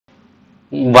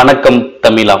வணக்கம்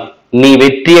தமிழா. நீ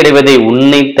வெற்றி அடைவதை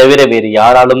உன்னை தவிர வேறு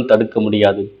யாராலும் தடுக்க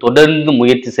முடியாது. தொடர்ந்து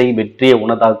முயற்சி செய், வெற்றியை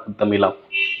உனதாக்கும் தமிழா.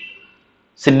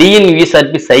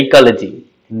 டிஎன்யூஎஸ்ஆர்பி சைக்காலஜி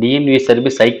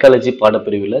டிஎன்யூஎஸ்ஆர்பி சைக்காலஜி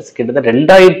பாடப்பிரிவில் கிட்டத்தட்ட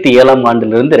 2007ஆம்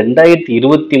ஆண்டிலிருந்து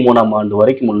 2023ஆம் ஆண்டு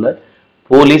வரைக்கும் உள்ள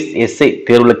போலீஸ் எஸ்ஐ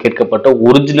தேர்வில் கேட்கப்பட்ட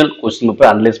ஒரிஜினல் கொஸ்டின்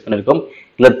பேப்பர் அனலைஸ் பண்ணியிருக்கோம்.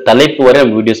 இந்த தலைப்பு வரை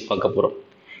நம்ம வீடியோஸ் பார்க்க போறோம்.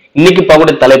 இன்னைக்கு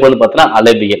பார்க்கக்கூடிய தலைப்பு வந்து பார்த்தீங்கன்னா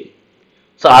அளவியல்.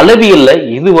 ஸோ அளவியல்ல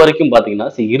இது வரைக்கும் பார்த்தீங்கன்னா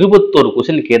 21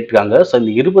 கொஸ்டின் கேட்டிருக்காங்க. ஸோ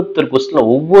இந்த 21 கொஸ்டின்ல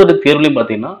ஒவ்வொரு தேர்வுலையும்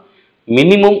பார்த்தீங்கன்னா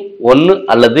மினிமம் 1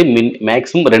 அல்லது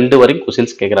மேக்ஸிமம் 2 வரைக்கும்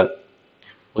கொஸ்டின்ஸ் கேட்குறாங்க.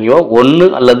 ஓகேவா,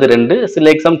 1 அல்லது 2,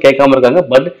 சில எக்ஸாம் கேட்காம இருக்காங்க.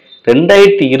 பட்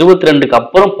 2022க்கு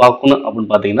அப்புறம் பார்க்கணும்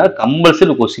அப்படின்னு பார்த்தீங்கன்னா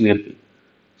கம்பல்சரி கொஸ்டின் இருக்கு.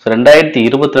 ஸோ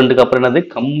 2022க்கு அப்புறம் என்னது,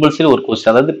 கம்பல்சரி ஒரு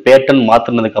கொஸ்டின், அதாவது பேட்டர்ன்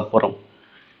மாற்றினதுக்கு அப்புறம்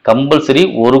கம்பல்சரி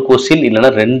ஒரு கொஸ்டின்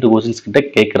இல்லைன்னா 2 கொஸ்டின்ஸ் கிட்ட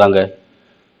கேட்குறாங்க.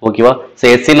 ஓகேவா, ஸோ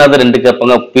எஸ்சினாவது 2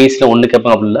 கேட்பாங்க, பிஎஸ்சியில் 1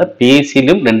 கேட்பாங்க. அப்படி இல்லை,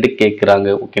 பிஎஸ்சிலையும் 2 கேட்குறாங்க.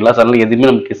 ஓகேங்களா, ஸோ அதனால எதுவுமே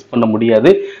நம்ம கெஸ் பண்ண முடியாது.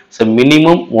 ஸோ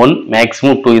மினிமம் 1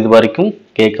 மேக்ஸிமம் 2 இது வரைக்கும்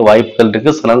கேட்க வாய்ப்புகள்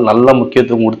இருக்கு. ஸோ அதனால நல்ல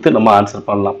முக்கியத்துவம் கொடுத்து நம்ம ஆன்சர்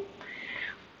பண்ணலாம்.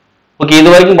 ஓகே,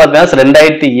 இது வரைக்கும் பார்த்தீங்கன்னா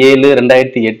 2007,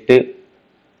 2008,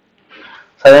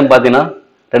 அதே பார்த்தீங்கன்னா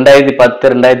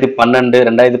 2010, 2012,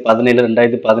 2017,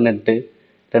 2018,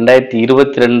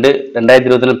 2022,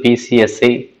 2022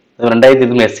 பிசிஎஸ்ஐ,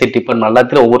 2023 எஸ்ஐ டிபார்ட்மெண்ட்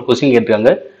எல்லாத்திலும் ஒவ்வொரு கொஸ்டின்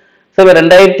கேட்டிருக்காங்க. ஸோ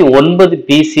 2009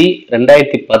 பிசி,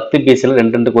 2010 பிசியில்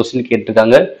 2 கொஸ்டின்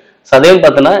கேட்டிருக்காங்க. ஸோ அதே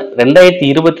பார்த்தோன்னா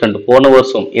 2022 போன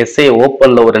வருஷம் எஸ்ஐ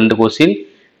ஓப்பனில் ஒரு 2 கொஸ்டின்,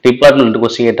 டிபார்ட்மெண்ட் 2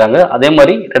 கொஸ்டின் கேட்டாங்க. அதே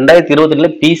மாதிரி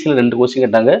 2022 பிசியில் 2 கொஸ்டின்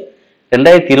கேட்டாங்க.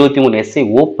 2023 எஸ்ஐ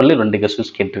ஓப்பனில் 2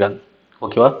 கொஸ்டின்ஸ் கேட்டிருக்காங்க.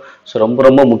 ஓகேவா, ஸோ ரொம்ப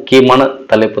ரொம்ப முக்கியமான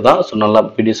தலைப்பு தான். ஸோ நல்லா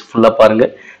வீடியோஸ் ஃபுல்லாக பாருங்க.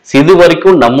 ஸோ இது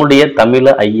வரைக்கும் நம்முடைய தமிழ்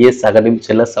ஐஏஎஸ் அகாடமி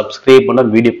சேனலை சப்ஸ்கிரைப் பண்ண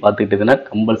வீடியோ பார்த்துக்கிட்டதுன்னா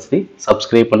கம்பல்சரி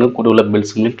சப்ஸ்கிரைப் பண்ணுங்க, கூட உள்ள பெல்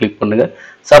சிம்லையும் கிளிக் பண்ணுங்க.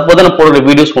 ஸோ அப்போ தான் போடுற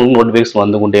வீடியோஸ் உங்களுக்கு நோட்டிஃபிகேஷன்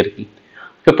வந்து கொண்டே இருக்கு.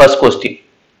 Okay, first question.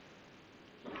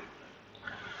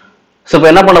 ஸோ இப்போ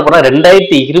என்ன பண்ண போறோம்,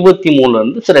 2023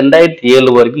 இருந்து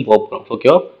 2007 வரைக்கும் போக போகிறோம்.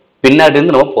 ஓகேவா, பின்னாடி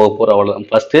இருந்து நம்ம போக போகிறோம், அவ்வளோதான்.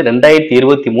 ஃபர்ஸ்ட்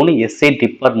 2023 எஸ்ஐ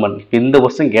டிபார்ட்மெண்ட் இந்த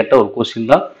வருஷம் கேட்ட ஒரு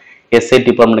கொஸ்டின் தான். எஸ்ஐ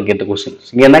டிபார்ட்மெண்ட் கேட்ட கொஸ்டின்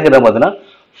இங்கே என்ன கேட்டால் பார்த்தீங்கன்னா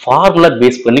ஃபார்முலா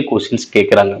பேஸ் பண்ணி கொஸ்டின்ஸ்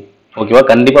கேட்குறாங்க. ஓகேவா,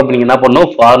 கண்டிப்பாக இப்போ நீங்கள் என்ன பண்ணணும்,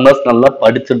 ஃபார்முலாஸ் நல்லா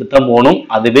படிச்சுட்டு தான் போகணும்.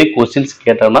 அதுவே கொஸ்டின்ஸ்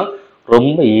கேட்டோம்னா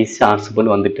ரொம்ப ஈஸியாக ஆன்சர் பண்ணி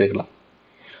வந்துட்டு இருக்கலாம்.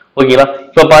 ஓகேவா,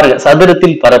 இப்போ பாருங்க,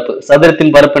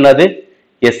 சதுரத்தின் பரப்பு என்னது,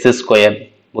 எஸ் ஸ்கொயர்.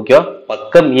 ஓகேவா,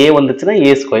 பக்கம் ஏ வந்துச்சுன்னா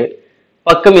ஏ ஸ்கொயர்,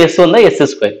 பக்கம் எஸ் வந்தா எஸ்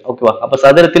ஸ்கொயர். ஓகேவா, அப்போ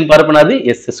சதுரத்தின் பரப்பு என்னது,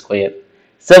 எஸ் ஸ்கொயர்.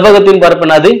 செவ்வகத்தின் பரப்பு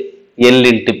என்னது, எல்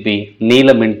இன்ட்டு பி,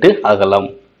 நீளம் இன்ட்டு அகலம்.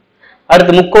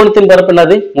 அடுத்து முக்கோணத்தின் பரப்பு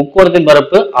என்னது, முக்கோணத்தின்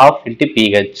பரப்பு ஆஃப் இன்ட்டு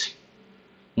பிஹெச்.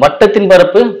 வட்டத்தின்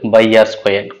பரப்பு பை ஆர்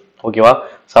ஸ்கொயர். ஓகேவா,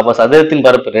 அப்ப சதுரத்தின்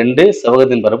பரப்பு 2,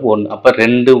 செவ்வகத்தின் பரப்பு 1, அப்ப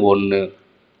 2, 1.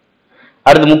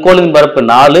 அடுத்து முக்கோணத்தின் பரப்பு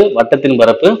 4, வட்டத்தின்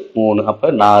பரப்பு 3,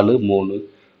 அப்ப 4, 3.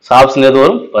 ஆப்ஷன் எது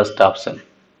வரும், ஃபர்ஸ்ட் ஆப்ஷன்.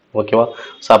 ஓகேவா,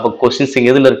 ஸோ அப்போ கொஸ்டின்ஸ்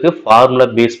இங்கே எதில் இருக்கு, ஃபார்முலா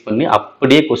பேஸ் பண்ணி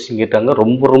அப்படியே கொஸ்டின் கேட்டாங்க.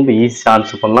 ரொம்ப ரொம்ப ஈஸியாக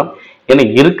ஆன்சர் பண்ணலாம். ஏன்னா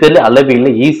இருக்கிறது அளவியில்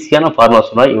ஈஸியான ஃபார்முலா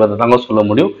சொன்னால் இவரை தாங்க சொல்ல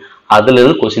முடியும். அதுல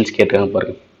இருந்து கொஸ்டின்ஸ் கேட்டாங்க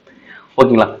பாருங்க.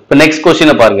 ஓகேங்களா, இப்போ நெக்ஸ்ட்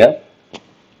கொஸ்டினை பாருங்க.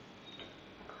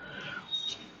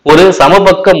 ஒரு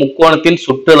சமபக்க முக்கோணத்தின்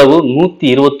சுற்றளவு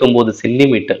 129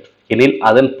 சென்டிமீட்டர் எனில்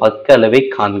அதன் பக்க அளவை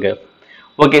காண்க.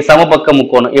 ஓகே, சமபக்க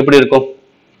முக்கோணம் எப்படி இருக்கும்,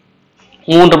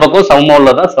 3 பக்கம் சமமா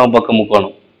உள்ளதான் சமபக்க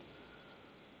முக்கோணம்.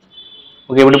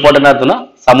 ஓகே, இப்படி போட்ட அர்த்தம்னா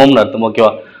சமம்னு அர்த்தம்.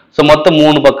 ஓகேவா, ஸோ மொத்தம்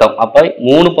 3 பக்கம், அப்ப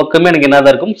 3 பக்கமே எனக்கு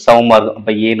என்னதான் இருக்கும், சமமா இருக்கும்.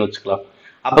 அப்ப ஏன்னு வச்சுக்கலாம்.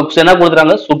 அப்ப என்ன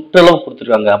கொடுத்துருக்காங்க, சுற்றளவு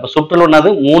கொடுத்துருக்காங்க. அப்ப சுற்றளவு என்னது,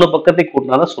 3 பக்கத்தை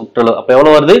கூட்டினாதான் சுற்றளவு. அப்ப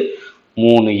எவ்வளவு வருது,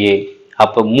 3a.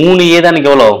 அப்ப 3a தான் எனக்கு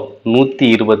எவ்வளவு,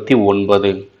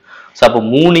 129. ஸோ அப்ப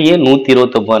 3a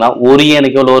 129. ஒரு ஏ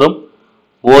எனக்கு எவ்வளவு வரும்,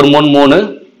 1 3 3,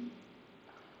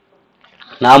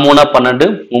 4 3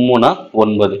 12, 3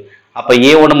 9. அப்ப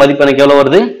a1 மதிப்பு எனக்கு எவ்வளவு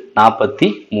வருது,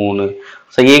 43.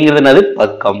 ஸோ ஏங்கிறது என்னது,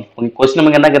 பக்கம். கொஸ்டின்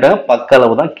நமக்கு என்ன கேட்டாங்க, பக்க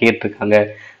அளவு தான் கேட்டிருக்காங்க.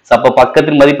 அப்ப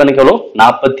பக்கத்தின் மதிப்பு எனக்கு எவ்வளவு,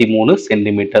 43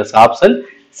 சென்டிமீட்டர். Option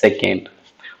second.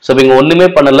 ஸோ இங்க ஒண்ணுமே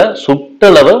பண்ணல,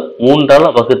 சுற்றளவு 3ஆல்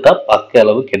வகுத்தா பக்க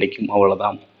அளவு கிடைக்கும்,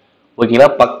 அவ்வளவுதான். ஓகேங்களா,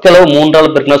 பக்க அளவு 3ஆல்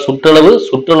பெருக்கினா சுற்றளவு,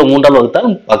 சுற்றளவு 3ஆல் வகுத்தா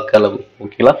பக்க அளவு.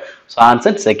 ஓகேங்களா, ஸோ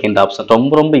ஆன்சர் செகண்ட் ஆப்ஷன்.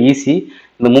 ரொம்ப ரொம்ப ஈஸி.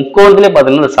 இந்த முக்கோணத்திலே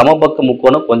பார்த்தீங்கன்னா இந்த சமபக்க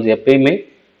முக்கோணம் கொஞ்சம் எப்பயுமே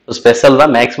ஸ்பெஷல்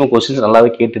தான். மேக்ஸிமம் கொஸ்டின்ஸ் நல்லாவே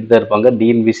கேட்டுட்டு தான் இருப்பாங்க.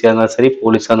 டிஎன்பிசியாக இருந்தாலும் சரி,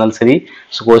 போலீஸாக இருந்தாலும் சரி,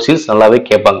 கொஸ்டின்ஸ் நல்லாவே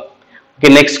கேட்பாங்க.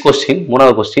 ஓகே, நெக்ஸ்ட் கொஸ்டின்,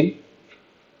 3வது கொஸ்டின்.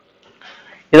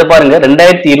 இதை பாருங்க,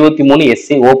 2023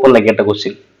 எஸ்ஐ ஓப்பன்ல கேட்ட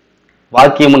கொஸ்டின்.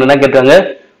 வாக்கியம் என்ன கேட்டாங்க,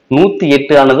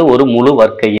 108 ஆனது ஒரு முழு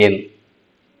வர்க்க எண்.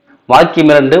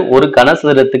 வாக்கியம் 2, ஒரு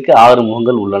கனசதுரத்துக்கு 6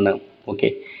 முகங்கள் உள்ளன. ஓகே,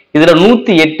 இதுல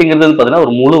 108ங்கிறது பார்த்தீங்கன்னா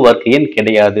ஒரு முழு வர்க்க எண்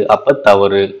கிடையாது. அப்ப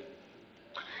தவறு.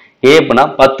 ஏ பண்ணா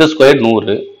 10 ஸ்கொயர்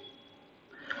 100,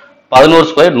 11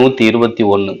 ஸ்கொயர்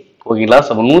 121, ஓகேங்களா?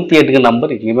 ஸோ 108க்கு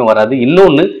நம்பர் எங்கேயுமே வராது.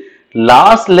 இன்னொன்று,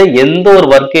 லாஸ்ட்ல எந்த ஒரு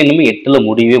ஒர்க் எண்ணுமே 8ல்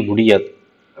முடியவே முடியாது.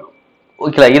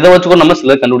 ஓகேங்களா? இதை வச்சுக்கூட நம்ம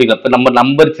சிலர் கண்டுபிடிக்கலாம். இப்போ நம்ம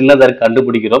நம்பர் சின்னதாக இருக்கு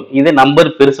கண்டுபிடிக்கிறோம். இதே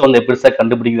நம்பர் பெருசு வந்து பெருசாக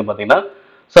கண்டுபிடிக்கிறது பார்த்தீங்கன்னா,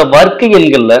 ஸோ வர்க்க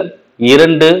எண்களில்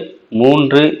 2,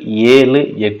 3, 7,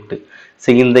 8. ஸோ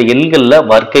இந்த எண்களில்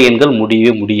வர்க்க எண்கள்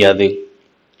முடியவே முடியாது.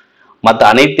 மற்ற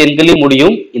அனைத்து எண்களையும்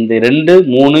முடியும், இந்த 2,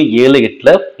 3, 7,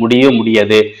 8ல் முடியவே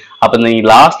முடியாது. அப்போ நீங்கள்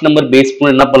லாஸ்ட் நம்பர் பேஸ்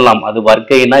பண்ணி என்ன பண்ணலாம், அது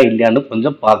வர்க்க எண்ணா இல்லையான்னு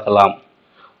கொஞ்சம் பார்க்கலாம்.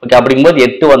 ஓகே, அப்படிங்கும்போது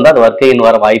 8 வந்தால் அது வர்க்க எண்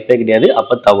வர வாய்ப்பே கிடையாது,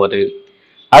 அப்போ தவறு.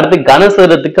 அடுத்து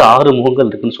கனசதுரத்துக்கு 6 முகங்கள்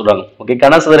இருக்குன்னு சொல்றாங்க. ஓகே,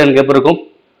 கனசதுரம் எனக்கு எப்படி இருக்கும்?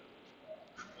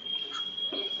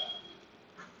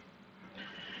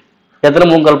 எத்தனை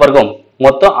முகங்கள் இருக்கும்?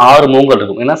 மொத்தம் 6 முகங்கள்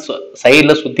இருக்கும். ஏன்னா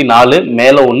சைட்ல சுத்தி 4,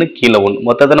 மேல 1, கீழே 1,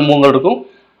 மொத்தம் எத்தனை முகங்கள் இருக்கும்?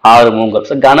 6 முகங்கள்.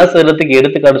 ஸோ கனசதுரத்துக்கு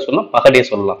எடுத்துக்காட்டு சொல்லலாம், பகடை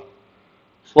சொல்லலாம்.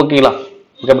 ஓகேங்களா?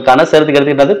 கனசதுரத்துக்கு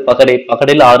எடுத்துக்கிட்டது பகடை.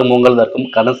 பகடையில் 6 முகங்கள் தான் இருக்கும்,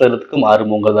 கனசதுரத்துக்கும் 6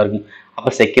 முகங்கள் தான் இருக்கும்.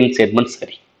 அப்ப செகண்ட் ஸ்டேட்மெண்ட்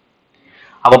சரி.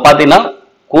 அப்ப பாத்தீங்கன்னா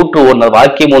கூற்று 1,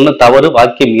 வாக்கியம் 1 தவறு,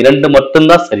 வாக்கியம் 2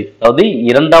 மட்டும்தான் சரி. அதாவது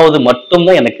இரண்டாவது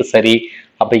மட்டும்தான் எனக்கு சரி.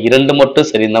 அப்ப 2 மட்டும்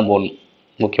சரின்னு தான் போடணும்.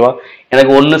 ஓகேவா?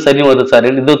 எனக்கு 1 சரி வருது சார்,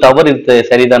 இது தவறு, இது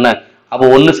சரிதானே, அப்போ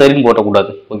 1 சரின்னு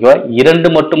போட்டக்கூடாது. ஓகேவா?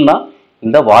 2 மட்டும்னா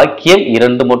இந்த வாக்கியம்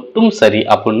 2 மட்டும் சரி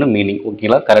அப்படின்னு மீனிங்.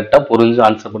 ஓகேங்களா? கரெக்டா புரிஞ்சு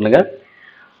ஆன்சர் பண்ணுங்க.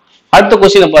 அடுத்த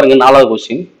கொஸ்டின் பாருங்க, 4வது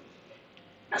கொஸ்டின்.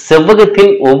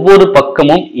 செவ்வகத்தின் ஒவ்வொரு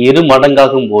பக்கமும் 2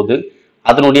 மடங்காகும் போது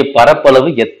அதனுடைய பரப்பளவு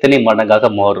எத்தனை மடங்காக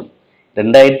மாறும்?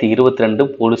 2022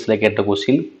 போலீஸ்ல கேட்ட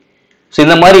கொஸ்டின். ஸோ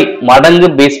இந்த மாதிரி மடங்கு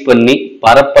பேஸ் பண்ணி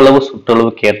பரப்பளவு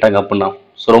சுற்றளவு கேட்டாங்க அப்படின்னா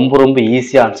ரொம்ப ரொம்ப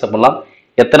ஈஸியா ஆன்சர் பண்ணலாம்.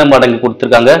 எத்தனை மடங்கு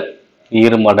கொடுத்துருக்காங்க?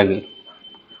 2 மடங்கு.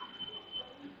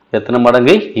 எத்தனை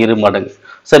மடங்கு? 2 மடங்கு.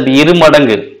 ஸோ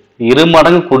 2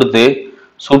 மடங்கு கொடுத்து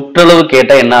சுற்றளவு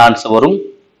கேட்டா என்ன ஆன்சர் வரும்?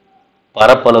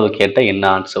 பரப்பளவு கேட்டா என்ன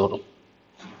ஆன்சர் வரும்?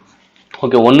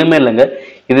 ஓகே, ஒண்ணுமே இல்லைங்க.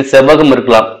 இது செவ்வகம்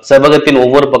இருக்கலாம், செவ்வகத்தின்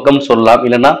ஒவ்வொரு பக்கம் சொல்லலாம்,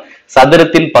 இல்லைன்னா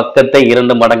சதுரத்தின் பக்கத்தை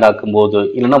 2 மடங்கு ஆக்கும் போது,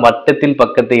 இல்லைன்னா வட்டத்தின்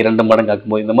பக்கத்தை 2 மடங்கு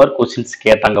ஆக்கும் போது, இந்த மாதிரி கொஸ்டின்ஸ்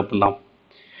கேட்டாங்க அப்படின்னா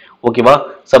ஓகேவா?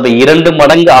 ஸோ அப்ப 2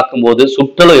 மடங்கு ஆக்கும் போது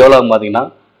சுற்றளவு எவ்வளவு பாத்தீங்கன்னா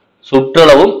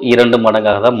சுற்றளவும் 2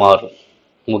 மடங்காக தான் மாறும்.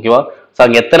 ஓகேவா? ஸோ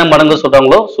அங்க எத்தனை மடங்கு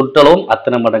சொல்றாங்களோ சுற்றளவும்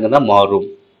அத்தனை மடங்கு தான் மாறும்.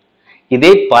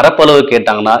 இதே பரப்பளவு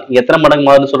கேட்டாங்கன்னா எத்தனை மடங்கு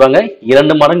மாறுன்னு சொல்றாங்க?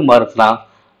 2 மடங்கு மாறுச்சுன்னா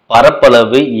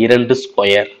பரப்பளவு 2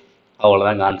 ஸ்கொயர்.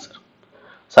 அவ்வளவுதாங்க ஆன்சர்.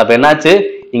 ஸோ அப்ப என்னாச்சு,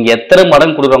 இங்க எத்தனை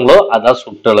மடங்கு கொடுக்குறாங்களோ அதான்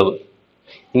சுற்றளவு,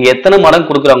 இங்க எத்தனை மடங்கு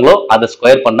கொடுக்குறாங்களோ அதை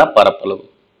ஸ்கொயர் பண்ணா பரப்பளவு.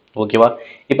 ஓகேவா?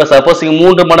 இப்ப சப்போஸ் இங்க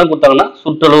 3 மடங்கு கொடுத்தாங்கன்னா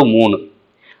சுற்றளவு 3,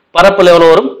 பரப்பளவு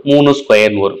எவ்வளவு வரும்? 3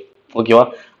 ஸ்கொயர் வரும். ஓகேவா?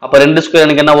 அப்ப 2 ஸ்கொயர்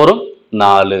எனக்கு என்ன வரும்?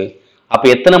 4. அப்ப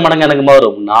எத்தனை மடங்கு எனக்கு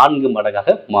மாறும்? 4 மடங்காக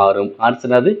மாறும்.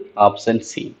 ஆன்சர் அது ஆப்ஷன்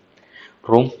சி.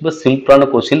 ரொம்ப சிம்பிளான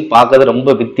கொஸ்டின், பார்க்கறது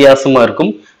ரொம்ப வித்தியாசமா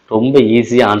இருக்கும், ரொம்ப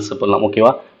ஈஸியா ஆன்சர் பண்ணலாம்.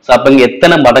 ஓகேவா? ஸோ அப்ப இங்க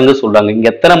எத்தனை மடங்கு சொல்றாங்க, இங்க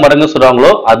எத்தனை மடங்கு சொல்றாங்களோ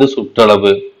அது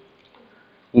சுற்றளவு.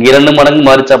 இங்க 2 மடங்கு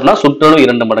மாறிச்சு அப்படின்னா சுற்றளவு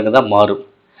 2 மடங்கு தான் மாறும்.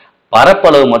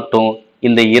 பரப்பளவு மட்டும்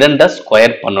இந்த 2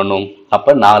 ஸ்கொயர் பண்ணணும்,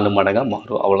 அப்ப 4 மடங்கா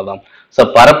மாறும். அவ்வளவுதான். ஸோ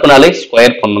பரப்புனாலே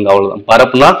ஸ்கொயர் பண்ணுங்க, அவ்வளவுதான்.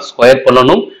 பரப்புனா ஸ்கொயர்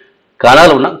பண்ணணும்,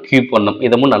 கனவுனா கியூப் பண்ணணும்.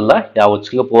 இதமும் நல்லா ஞாபகம்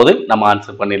வச்சுங்க, போது நம்ம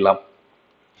ஆன்சர் பண்ணிடலாம்.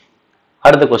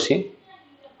 அடுத்த கொஸ்டின்.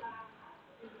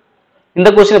 இந்த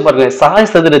கொஸ்டின் பாருங்க, சாய்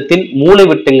சதுரத்தின் மூலை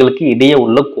விட்டங்களுக்கு இடையே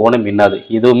உள்ள கோணம் என்னது?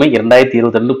 இதுவுமே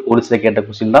 2022 போலீஸ்ல கேட்ட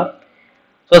கொஸ்டின் தான்.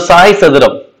 ஸோ சாய்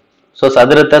சதுரம், ஸோ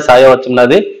சதுரத்தை சாய வச்சோம்னா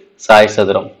அது சாய்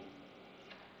சதுரம்.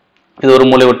 இது ஒரு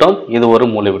மூலைவிட்டம், இது ஒரு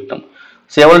மூலைவிட்டம்.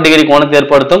 ஸோ எவ்வளவு டிகிரி கோணத்தை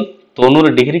ஏற்படுத்தும்?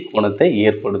 90 டிகிரி கோணத்தை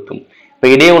ஏற்படுத்தும்.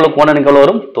 இப்ப இடையே உள்ள கோணம் எனக்கு எவ்வளவு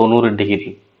வரும்? 90 டிகிரி.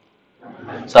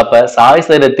 ஸோ அப்ப சாய்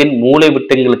சதுரத்தின் மூலை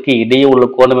விட்டங்களுக்கு இடையே உள்ள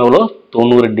கோணம் எவ்வளவு?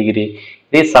 90 டிகிரி.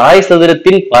 இதே சாய்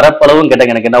சதுரத்தின் பரப்பளவும்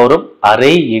கேட்டாங்க, எனக்கு என்ன வரும்?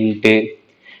 அரை into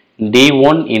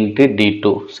d1 into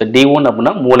d2. So d1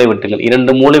 அப்படின்னா மூலை விட்டங்கள்,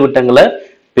 2 மூலை விட்டங்களை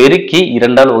பெருக்கி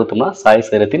 2ஆல் வகுத்தோம்னா சாய்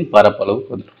சதுரத்தின் பரப்பளவு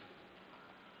வந்துடும்.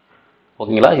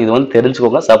 ஓகேங்களா? இது வந்து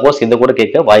தெரிஞ்சுக்கோங்க, சப்போஸ் இதை கூட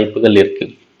கேட்க வாய்ப்புகள் இருக்கு.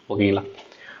 ஓகேங்களா?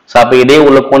 ஸோ அப்ப இடையே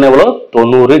உள்ள கோணம் எவ்வளவு?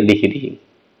 90 டிகிரி.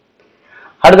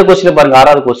 அடுத்த கொஸ்டின் பாருங்க,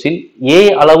 6வது கொஸ்டின். ஏ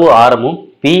அளவு ஆரமும்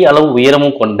பி அளவு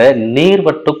உயரமும் கொண்ட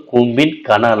நீர்வட்ட கூம்பின்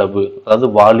கன அளவு, அதாவது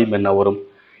வால்யூம் என்ன வரும்?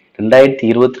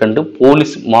 2022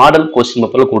 போலீஸ் மாடல் கொஸ்டின்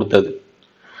பேப்பர்ல கொடுத்தது.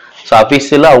 ஸோ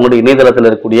அபிஷியலா அவங்களுடைய இணையதளத்தில்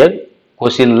இருக்கக்கூடிய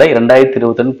கொஸ்டின்ல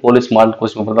 2022 போலீஸ் மாடல்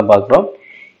கொஸ்டின் பேப்பர் தான் பார்க்கிறோம்.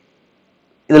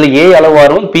 இதுல ஏ அளவு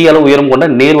ஆரமும் பி அளவு உயரம் கொண்ட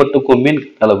நீர்வட்ட கூம்பின்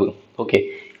அளவு. ஓகே,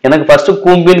 எனக்கு ஃபர்ஸ்ட்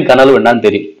கூம்பின் கன அளவு என்னன்னு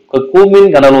தெரியும்.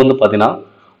 கூம்பின் கன அளவு வந்து பாத்தீங்கன்னா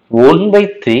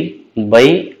 1/3 by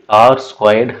r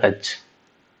squared h.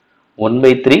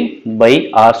 1/3 by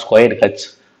r squared h.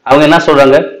 அவங்க என்ன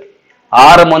சொல்றாங்க?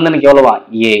 ஆரம் வந்து எனக்கு எவ்வளவா?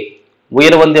 a.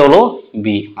 உயரம் வந்து எவ்வளோ?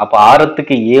 b. அப்ப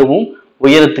ஆரத்துக்கு ஏவும்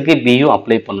உயரத்துக்கு பியும்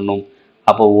அப்ளை பண்ணணும்.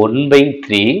 அப்போ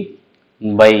 1/3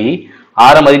 by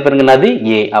ஆரம் மதிப்பு என்னது?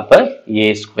 a. அப்ப a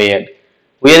squared.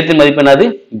 உயரத்தின் மதிப்பு என்னது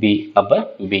b. அப்ப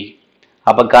b.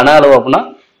 அப்ப கன அளவு அப்படின்னா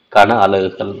கன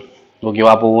அலகுகள்.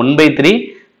 ஓகேவா? அப்போ 1/3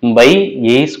 by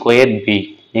a squared b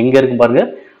எங்க இருக்கு பாருங்க,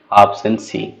 ஆப்ஷன்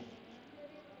சி.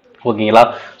 ஓகேங்களா?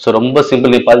 ஸோ ரொம்ப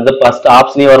சிம்பிள். இப்போ அது ஃபர்ஸ்ட்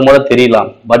ஆப்ஷனே வரும்போது தெரியலாம்.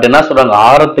 பட் என்ன சொல்றாங்க,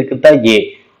 ஆரத்துக்கு தான் ஏ.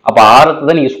 அப்போ ஆரத்தை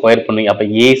தான் நீங்க ஸ்கொயர் பண்ணுவீங்க. அப்போ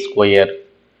ஏ ஸ்கொயர்.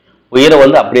 உயரம்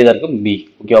வந்து அப்படியே தான் இருக்கும் பி.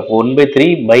 ஓகே, அப்போ 1/3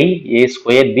 by a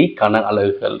squared b கன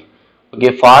அலகுகள். ஓகே,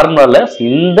 ஃபார்முலால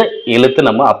இந்த எழுத்து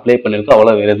நம்ம அப்ளை பண்ணிருக்கோம்.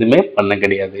 அவ்வளோ வேற எதுவுமே பண்ண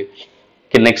கிடையாது.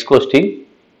 Okay, next question.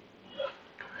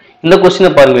 இந்த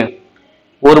கொஸ்டினை பாருங்க.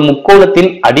 ஒரு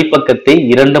முக்கோணத்தின் அடிப்பக்கத்தை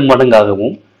 2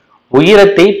 மடங்காகவும்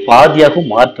உயரத்தை பாதியாக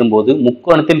மாற்றும் போது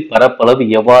முக்கோணத்தின் பரப்பளவு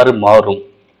எவ்வாறு மாறும்?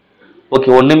 ஓகே,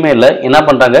 ஒண்ணுமே இல்லை. என்ன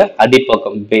பண்றாங்க,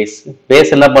 அடிப்பக்கம் பேஸ்.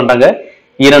 பேஸ் என்ன பண்றாங்க,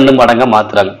 2 மடங்கா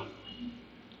மாத்துறாங்க.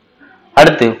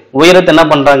 அடுத்து உயரத்தை என்ன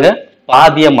பண்றாங்க,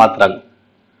 பாதியா மாத்துறாங்க,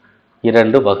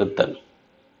 2 வகுத்தல்.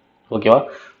 ஓகேவா?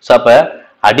 ஸோ அப்ப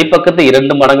அடிப்பக்கத்தை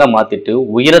 2 மடங்கா மாத்திட்டு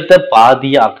உயரத்தை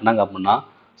பாதியா ஆக்குனாங்க அப்படின்னா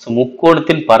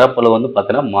முக்கோணத்தின் பரப்பளவு வந்து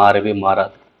பார்த்தீங்கன்னா மாறவே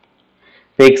மாறாது.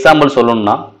 இப்போ எக்ஸாம்பிள்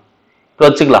சொல்லணும்னா இப்போ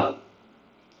வச்சுக்கலாம்.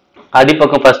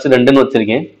 அடிப்பக்கம் ஃபர்ஸ்ட் 2ன்னு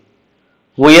வச்சிருக்கேன்,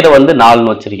 உயரம் வந்து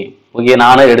 4ன்னு வச்சிருக்கேன். ஓகே,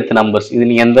 நானே எடுத்த நம்பர்ஸ். இது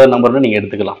நீங்க எந்த நம்பர்னு நீங்க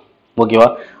எடுத்துக்கலாம். ஓகேவா?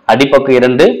 அடிப்பக்கம்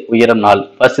 2, உயரம் 4.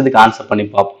 ஃபர்ஸ்ட் இதுக்கு ஆன்சர் பண்ணி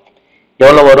பார்ப்போம்.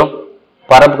 எவ்வளவு வரும்?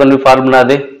 பரப்பு கல்வி ஃபார்முலா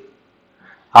அது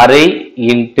அரை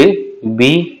into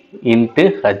B into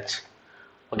H.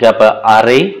 Okay, அப்ப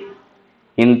அரை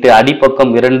இன்ட்டு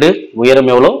அடிப்பக்கம் 2, உயரம்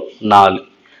எவ்வளோ 4.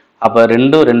 அப்ப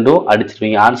 2 2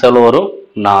 அடிச்சிருவீங்க. ஆன்சர் எவ்வளோ வரும்?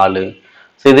 4.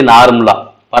 ஸோ இது நார்மலா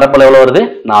பரப்பளவு எவ்வளோ வருது?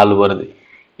 4 வருது.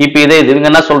 இப்போ இதே இவங்க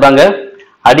என்ன சொல்றாங்க,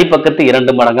 அடிப்பக்கத்தை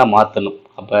 2 மடங்கா மாற்றணும்.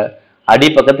 அப்ப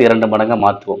அடிப்பக்கத்தை 2 மடங்கா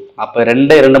மாற்றுவோம். அப்ப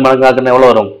 2 மடங்கா ஆக்குனா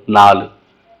எவ்வளோ வரும்? 4.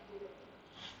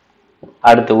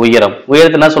 அடுத்து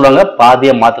உயரத்தை என்ன சொல்றாங்க,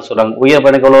 பாதியா மாற்ற சொல்றாங்க.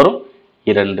 உயரம் எவ்வளோ வரும்?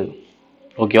 2.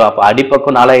 ஓகேவா? அப்ப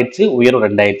அடிப்பக்கம் 4 ஆயிடுச்சு, உயரம்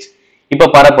 2 ஆயிடுச்சு.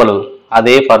 இப்ப பரப்பளவு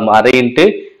அதே ஃபார்ம் அரை இன்ட்டு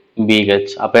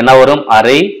பிஹெச். அப்ப என்ன வரும்?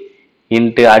 அரை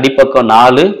இன்ட்டு அடிப்பக்கம்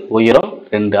 4, உயரம்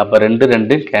 2. அப்ப 2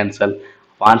 2 கேன்சல்.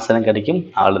 ஆன்சர் கிடைக்கும்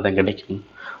 4 தான் கிடைக்கும்.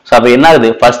 ஸோ அப்ப என்ன ஆகுது,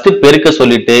 ஃபர்ஸ்ட் பெருக்க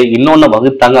சொல்லிட்டு இன்னொன்னு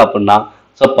வகுத்தாங்க அப்படின்னா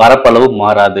ஸோ பரப்பளவு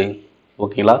மாறாது.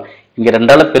 ஓகேங்களா? இங்க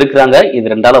 2ஆல பெருக்குறாங்க, இது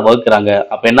 2ஆல வகுக்கிறாங்க.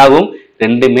 அப்ப என்ன ஆகும்,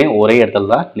 ரெண்டுமே ஒரே இடத்துல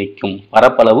தான் நிற்கும்,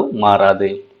 பரப்பளவு மாறாது.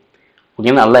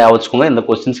 ஓகே, நல்லா யோசிச்சுக்கோங்க. இந்த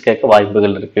கொஸ்டின்ஸ் கேட்க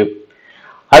வாய்ப்புகள் இருக்கு.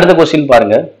 அடுத்த கொஸ்டின்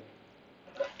பாருங்க.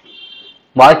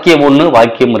 வாக்கியம் 1,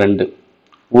 வாக்கியம் 2.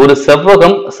 ஒரு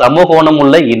செவ்வகம் சமகோணம்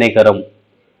உள்ள இணைகரம்.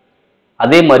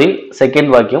 அதே மாதிரி செகண்ட்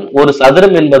வாக்கியம், ஒரு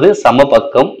சதுரம் என்பது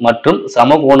சமபக்கம் மற்றும்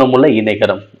சமகோணம் உள்ள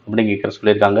இணைகரம் அப்படின்னு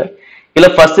சொல்லியிருக்காங்க. இல்ல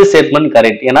ஃபர்ஸ்ட் ஸ்டேட்மெண்ட்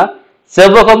கரெக்ட். ஏன்னா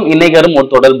செவ்வகம் இணைகரம் ஒரு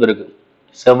தொடர்பு இருக்கு.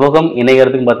 செவ்வகம்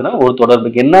இணைகரத்துக்கு பார்த்தீங்கன்னா ஒரு தொடர்பு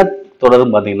இருக்கு. என்ன தொடர்பு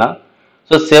பார்த்தீங்கன்னா,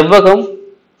 ஸோ செவ்வகம்,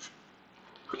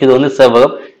 இது வந்து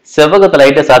செவ்வகம், செவ்வகத்துல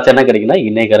லைட்டா சாச்சா என்ன கிடைக்குன்னா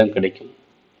இணைகரம் கிடைக்கும்.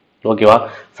 ஓகேவா?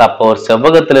 அப்போ ஒரு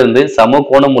செவ்வகத்திலிருந்து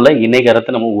சமகோணம் உள்ள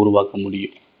இணைகரத்தை நம்ம உருவாக்க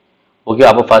முடியும். ஓகே,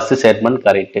 அப்போ ஃபர்ஸ்ட் ஸ்டேட்மெண்ட்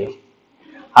கரெக்ட்.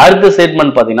 அடுத்த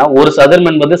ஸ்டேட்மெண்ட் பாத்தீங்கன்னா, ஒரு சதுரம்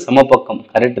என்பது சமபக்கம்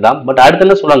கரெக்ட் தான். பட் அடுத்து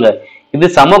என்ன சொல்றாங்க, இது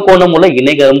சமகோணம் உள்ள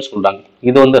இணைகரம் சொல்றாங்க.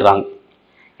 இது வந்து ராங்.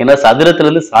 ஏன்னா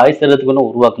சதுரத்திலிருந்து சாய் சதுரத்துக்கு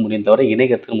உருவாக்க முடியும் தவிர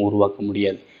இணைகரத்துக்கு நம்ம உருவாக்க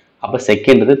முடியாது. அப்ப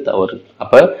செகண்ட் இது தவறு.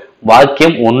 அப்ப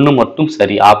வாக்கியம் 1 மட்டும்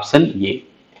சரி, ஆப்ஷன் ஏ.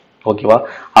 ஓகேவா?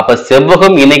 அப்ப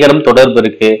செவ்வகம் இணைகரம் தொடர்பு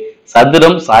இருக்கு,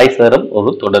 சதுரம் சாய் சதுரம் ஒரு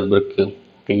தொடர்பு இருக்கு.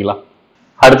 ஓகேங்களா?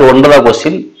 அடுத்து 9வது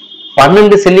கொஸ்டின்.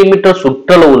 12 சென்டிமீட்டர்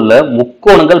சுற்றளவு உள்ள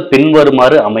முக்கோணங்கள்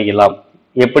பின்வருமாறு அமையலாம்.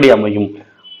 எப்படி அமையும்?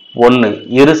 1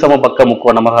 இரு சம பக்க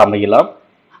முக்கோணமாக அமையலாம்,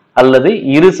 அல்லது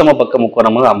இரு சம பக்க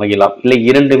முக்கோணமாக அமையலாம், இல்லை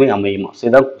இரண்டுமே அமையுமா? ஸோ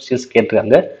இதான் கொஸ்டின்ஸ்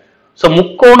கேட்டிருக்காங்க. ஸோ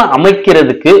முக்கோணம்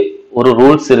அமைக்கிறதுக்கு ஒரு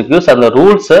ரூல்ஸ் இருக்கு. ஸோ அந்த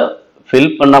ரூல்ஸை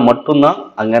ஃபில் பண்ணா மட்டும்தான்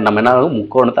அங்க நம்ம என்ன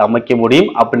முக்கோணத்தை அமைக்க முடியும்.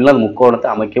 அப்படின்னா அந்த முக்கோணத்தை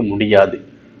அமைக்க முடியாது.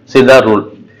 ஸோ இதான் ரூல்.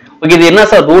 ஓகே, இது என்ன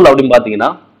சார் ரூல் அப்படின்னு பாத்தீங்கன்னா,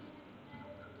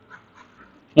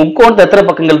 முக்கோணத்தை எத்தனை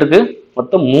பக்கங்கள் இருக்கு?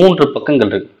 மொத்தம் 3 பக்கங்கள்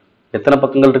இருக்கு. எத்தனை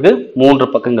பக்கங்கள் இருக்கு? 3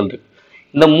 பக்கங்கள் இருக்கு.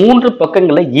 இந்த 3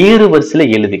 பக்கங்களை ஏறு வரிசையில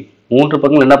எழுதி, 3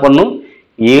 பக்கங்கள் என்ன பண்ணும்,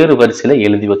 ஏறு வரிசையில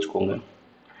எழுதி வச்சுக்கோங்க.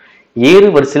 ஏறு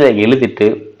வரிசையில எழுதிட்டு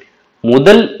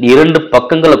முதல் 2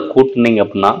 பக்கங்களை கூட்டினீங்க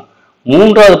அப்படின்னா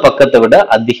 3வது பக்கத்தை விட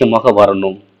அதிகமாக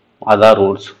வரணும். அதான்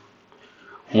ரூல்ஸ்.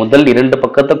 முதல் 2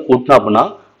 பக்கத்தை கூட்டினோம் அப்படின்னா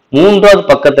 3வது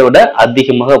பக்கத்தை விட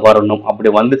அதிகமாக வரணும். அப்படி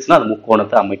வந்துச்சுன்னா அது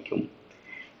முக்கோணத்தை அமைக்கும்.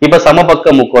 இப்ப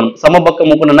சமபக்க முக்கோணம், சமபக்க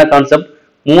முக்கோணம் என்ன கான்செப்ட்?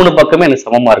 3 பக்கமே எனக்கு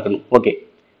சமமா இருக்கணும். ஓகே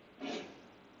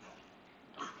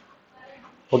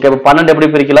ஓகே, அப்ப 12 எப்படி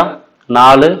பிரிக்கலாம்?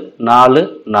 4 4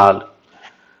 4.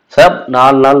 சார்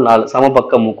 4 4 4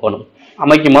 சமபக்க முக்கோணம்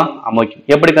அமைக்குமா? அமைக்கும்.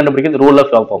 எப்படி கண்டுபிடிக்கிறது? ரூல்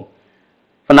ஆஃப் பார்ப்போம்.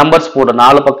 இப்போ நம்பர்ஸ் போட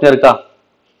 4 பக்கம் இருக்கா,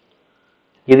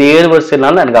 இது ஏறு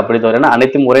வரிசைனால எனக்கு அப்படி தரும். ஏன்னா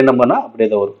அனைத்தும் ஒரே நம்பர்னா அப்படியே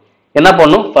தான் வரும். என்ன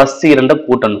பண்ணும்? ஃபர்ஸ்ட் 2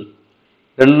 கூட்டணும்.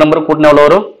 2 நம்பர் கூட்டினா எவ்வளோ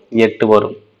வரும்? 8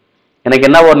 வரும். எனக்கு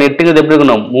என்ன வரும், 8ங்கிறது எப்படி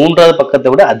இருக்கணும், மூன்றாவது பக்கத்தை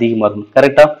விட அதிகமா இருக்கணும்.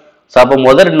 கரெக்டா? ஸோ அப்போ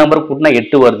முதல் 2 நம்பர் கூட்டினா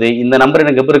 8 வருது. இந்த நம்பர்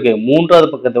எனக்கு எப்படி இருக்கு, மூன்றாவது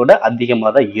பக்கத்தை விட அதிகமா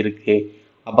தான் இருக்கு.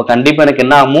 அப்ப கண்டிப்பா எனக்கு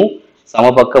என்ன ஆகும்,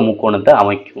 சமபக்க முக்கோணத்தை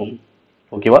அமைக்கும்.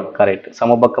 ஓகேவா? கரெக்ட்.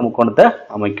 சமபக்க முக்கோணத்தை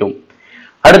அமைக்கும்.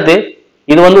 அடுத்து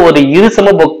இது வந்து ஒரு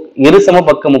இருசம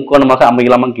பக்க முக்கோணமாக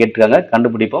அமைக்கலாமா கேட்டிருக்காங்க.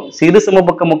 கண்டுபிடிப்போம். இருசம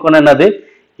பக்க முக்கோணம் என்னது,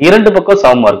 2 பக்கம்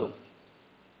சமமா இருக்கும்.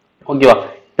 ஓகேவா?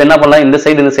 இப்ப என்ன பண்ணலாம், இந்த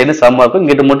சைடு சமமா இருக்கும்,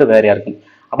 இங்கிட்டு மட்டும் வேறையா இருக்கும்.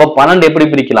 அப்ப 12 எப்படி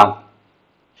பிரிக்கலாம்,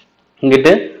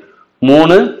 இங்கிட்டு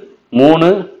 3 3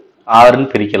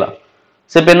 6ன்னு பிரிக்கலாம்.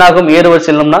 இப்ப என்ன ஆகும், ஏறு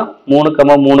வரிசையிலம்னா 3,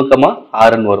 3,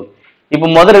 6ன்னு வரும். இப்ப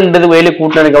முதல் 2 வயலே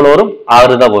கூட்டினா எவ்வளவு வரும்,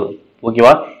 6 தான் வரும்.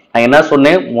 ஓகேவா? நான் என்ன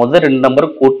சொன்னேன், முதல் 2 நம்பர்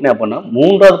கூட்டினேன் அப்படின்னா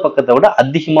மூன்றாவது பக்கத்தை விட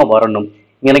அதிகமா வரணும்.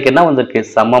 எனக்கு என்ன வந்திருக்கு,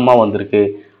 சமமா வந்திருக்கு.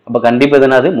 அப்ப கண்டிப்பா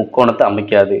எதனாது, முக்கோணத்தை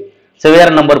அமைக்காது. சரி, வேற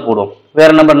நம்பர் போடுவோம். வேற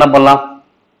நம்பர் என்ன பண்ணலாம்,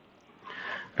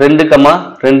 2,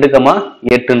 2,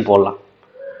 8ன்னு போடலாம்.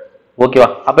 ஓகேவா?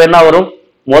 அப்ப என்ன வரும்,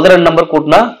 முதல் 2 நம்பர்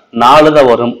கூட்டினா 4 தான்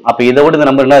வரும். அப்ப இதை விட இந்த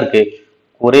நம்பர் என்ன இருக்கு,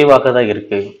 குறைவாக தான்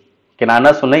இருக்கு. நான்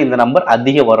என்ன சொன்னேன், இந்த நம்பர்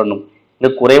அதிகம் வரணும்,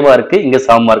 இங்க குறைவா இருக்கு, இங்க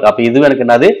சமமா இருக்கு. அப்ப இதுவும் எனக்கு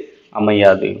என்னது,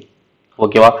 அமையாது.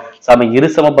 ஓகேவா? சம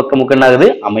இருசம பக்க முக்கோணம் ஆகுது,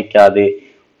 அமைக்காது.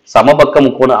 சமபக்க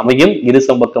முக்கோணம் அமையும்,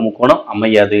 இருசம பக்க முக்கோணம்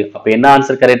அமையாது. அப்ப என்ன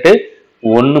ஆன்சர் கரெக்ட்,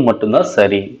 1 மட்டும்தான்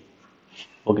சரி.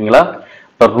 ஓகேங்களா?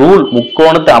 இப்ப ரூல்,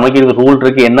 முக்கோணத்தை அமைக்கிறது ரூல்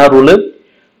இருக்கு. என்ன ரூல்,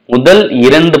 முதல்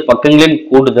 2 பக்கங்களின்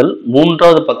கூடுதல்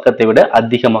மூன்றாவது பக்கத்தை விட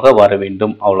அதிகமாக வர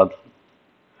வேண்டும். அவ்வளவுதான்.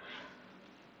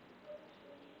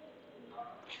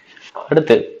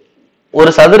 அடுத்து ஒரு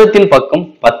சதுரத்தின் பக்கம்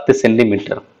 10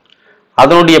 சென்டிமீட்டர்,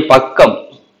 அதனுடைய பக்கம்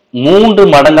 3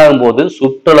 மடங்காகும் போது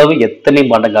சுற்றளவு எத்தனை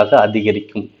மடங்காக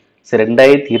அதிகரிக்கும்?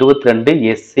 2022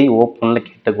 எஸ்ஐ ஓப்பன்ல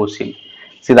கேட்ட கொஸ்டின்.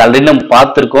 இது ஆல்ரெடி நம்ம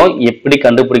பார்த்திருக்கோம், எப்படி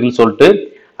கண்டுபிடிக்குன்னு சொல்லிட்டு.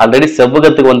 ஆல்ரெடி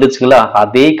செவ்வகத்துக்கு வந்துச்சுங்களா,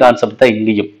 அதே கான்செப்ட் தான்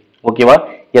இங்கேயும். ஓகேவா?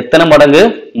 எத்தனை மடங்கு,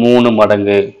 3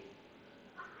 மடங்கு.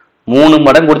 3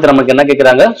 மடங்கு கொடுத்து நமக்கு என்ன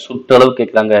கேட்கிறாங்க, சுற்றளவு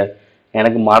கேட்கிறாங்க.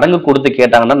 எனக்கு மடங்கு கொடுத்து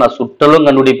கேட்டாங்கன்னா நான் சுற்றளவும்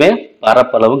கண்டுபிடிப்பேன்,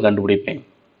 பரப்பளவும் கண்டுபிடிப்பேன்.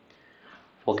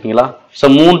 ஓகேங்களா? சோ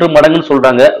 3 மடங்குன்னு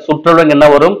சொல்றாங்க. சுற்றளவு என்ன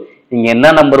வரும், இங்க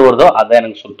என்ன நம்பர் வருதோ அதான்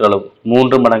எனக்கு சுற்றளவு.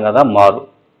 3 மடங்கா தான் மாறும்.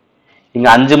 இங்க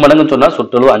 5 மடங்குன்னு சொன்னா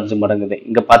சுற்றளவு 5 மடங்குது.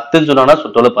 இங்க 10ன்னு சொன்னா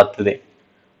சுற்றளவு 10.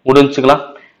 முடிஞ்சுங்களா?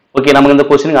 ஓகே, நமக்கு இந்த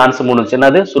கொஸ்டினுக்கு ஆன்சர் முடிஞ்சு.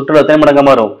 என்னது, சுற்றளவு எத்தனை மடங்கா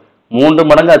மாறும், 3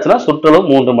 மடங்கு ஆச்சுன்னா சுற்றளவு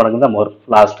 3 மடங்கு தான் மாறும்.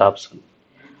 Last option.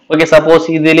 ஓகே, சப்போஸ்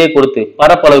இதுலயே கொடுத்து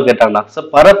பரப்பளவு கேட்டாங்கன்னா,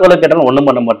 பரப்பளவு கேட்டாலும் ஒண்ணும்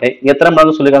பண்ண மாட்டேன். எத்தனை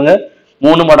மடங்கு சொல்லிருக்காங்க,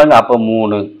 3 மடங்கு. அப்ப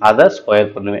 3 அதை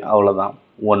ஸ்கொயர் பண்ணுவேன், அவ்வளவுதான்,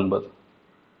 9.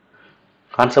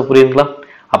 கான்செப்ட் புரியுதுங்களா?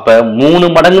 அப்ப 3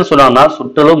 மடங்கு சொன்னாங்கன்னா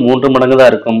சுற்றளவு 3 மடங்கு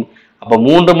தான் இருக்கும். அப்ப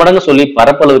 3 மடங்கு சொல்லி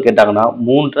பரப்பளவு கேட்டாங்கன்னா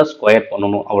 3 ஸ்கொயர்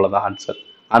பண்ணணும், அவ்வளவுதான் ஆன்சர்.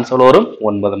 ஆன்சர் வரும்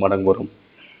 9 மடங்கு வரும்.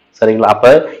 சரிங்களா? அப்ப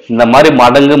இந்த மாதிரி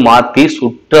மடங்கு மாத்தி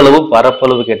சுற்றளவு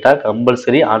பரப்பளவு கேட்டா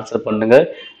கம்பல்சரி ஆன்சர் பண்ணுங்க.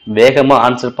 வேகமா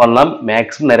ஆன்சர் பண்ணலாம்.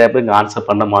 மேக்ஸிமம் நிறைய பேர் இங்க ஆன்சர்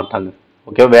பண்ண மாட்டாங்க.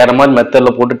 ஓகே, வேற மாதிரி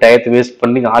மெத்தட்ல போட்டு டயத்தை வேஸ்ட்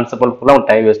பண்ணி ஆன்சர் பண்ண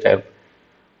டைம் வேஸ்ட் ஆயிடும்.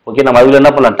 ஓகே, நம்ம அதுல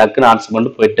என்ன பண்ணலாம், டக்குன்னு ஆன்சர்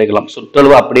பண்ணிட்டு போயிட்டே இருக்கலாம்.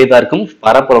 சுற்றளவு அப்படியே தான் இருக்கும்,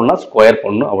 பரப்பளவுனா ஸ்கொயர்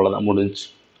பண்ணணும், அவ்வளவுதான், முடிஞ்சு.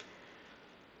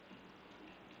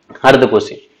 அடுத்த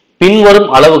கொஸ்டின், பின்வரும்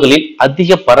அளவுகளில்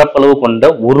அதிக பரப்பளவு கொண்ட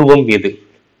உருவம் எது?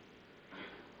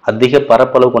 அதிக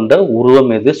பரப்பளவு கொண்ட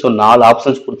உருவம் எது? ஸோ 4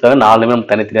 ஆப்ஷன்ஸ் கொடுத்தாங்க, 4மே நம்ம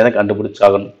தனித்தனியாக தான்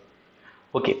கண்டுபிடிச்சாகணும்.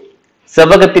 ஓகே,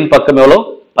 செவ்வகத்தின் பக்கம் எவ்வளோ,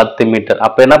 10 மீட்டர்.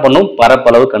 அப்ப என்ன பண்ணும்,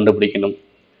 பரப்பளவு கண்டுபிடிக்கணும்.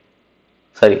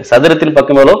 சரி, சதுரத்தின்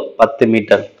பக்கம் எவ்வளோ, 10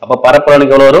 மீட்டர். அப்ப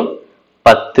பரப்பளவுக்கு எவ்வளோ வரும்,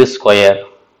 10 ஸ்கொயர்.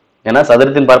 ஏன்னா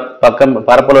சதுரத்தின் பக்கம்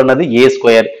பரப்பளவு என்னது, ஏ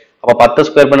ஸ்கொயர். அப்ப 10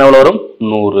 ஸ்கொயர் பண்ண எவ்வளவு வரும்,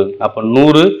 100. அப்ப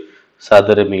 100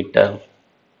 சதுர மீட்டர்.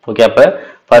 ஓகே, அப்ப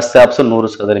ஃபர்ஸ்ட் ஆப்ஷன் 100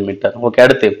 சதுர மீட்டர். ஓகே,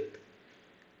 அடுத்து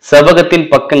செவ்வகத்தின்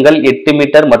பக்கங்கள் 8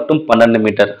 மீட்டர் மற்றும் 12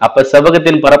 மீட்டர். அப்ப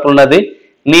செவ்வகத்தின் பரப்பளவு என்னது,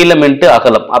 நீளம் இன்ட்டு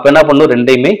அகலம். அப்ப என்ன பண்ணும்,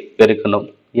 ரெண்டையுமே பெருக்கணும்.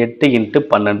 8 இன்ட்டு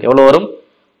 12 எவ்வளவு வரும்,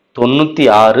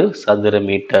 96 சதுர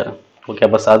மீட்டர். ஓகே,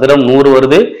 அப்ப சதுரம் 100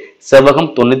 வருது, செவ்வகம்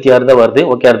 96 தான் வருது.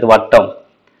 ஓகே, அடுத்து வட்டம்.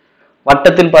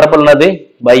 வட்டத்தின் பரப்பளவு என்னது,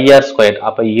 பை ஆர் ஸ்கொயர்.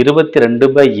 அப்ப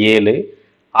 22/7.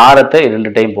 ஆரத்தை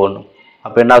 2 டைம் போடணும்.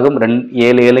 அப்ப என்ன ஆகும்,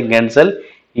 7 7 கேன்சல்.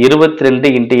 22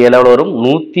 இன்ட்டு 7 எவ்வளவு வரும்,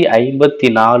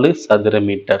 154 சதுர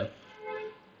மீட்டர்.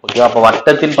 ஓகே, அப்ப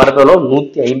வட்டத்தின் பரப்பளவு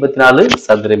 154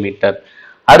 சதுர மீட்டர்.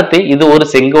 அடுத்து இது ஒரு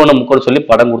செங்கோண முக்கோணம் சொல்லி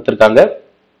படம் கொடுத்திருக்காங்க.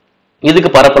 இதுக்கு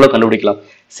பரப்பளவு கண்டுபிடிக்கலாம்.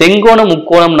 செங்கோண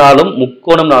முக்கோணம்னாலும்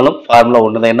முக்கோணம்னாலும் ஃபார்முலா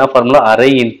ஒண்ணுதான். என்ன ஃபார்முலா, அரை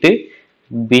இன்ட்டு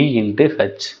பி இன்ட்டு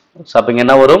ஹெச். அப்ப இங்க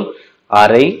என்ன வரும்,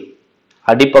 அரை,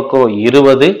 அடிப்பக்கம்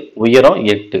 20, உயரம்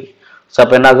 8.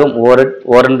 அப்ப என்ன ஆகும்,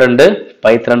 1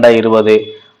 பை 2 20,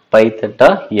 பை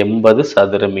 80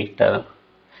 சதுர மீட்டர்.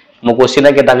 நம்ம கொஸ்டினா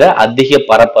கேட்டாங்க அதிக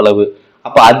பரப்பளவு.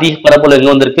 அப்ப அதிக பரப்பளவு எங்க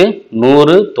வந்திருக்கு,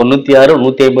 100, 96,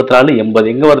 154, 80.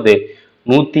 எங்க வருது,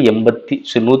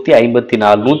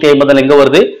 154. 154 எங்க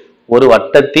வருது, ஒரு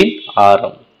வட்டத்தின்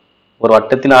ஆரம். ஒரு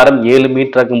வட்டத்தின் ஆரம் 7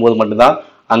 மீட்டர் இருக்கும்போது மட்டும்தான்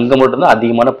அங்க மட்டும்தான்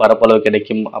அதிகமான பரப்பளவு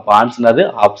கிடைக்கும். அப்ப ஆன்சர் அது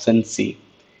ஆப்ஷன் சி.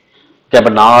 அப்ப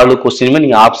 4 கொஸ்டினுமே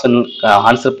நீங்க ஆப்ஷன்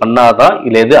ஆன்சர் பண்ணாதான்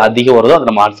இல்ல எது அதிகம் வருதோ அதை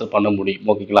நம்ம ஆன்சர் பண்ண முடியும்.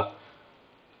 ஓகேங்களா?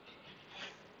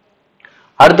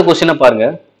 அடுத்த கொஸ்டினை பாருங்க.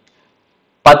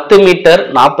 10 மீட்டர்,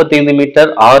 45 மீட்டர்,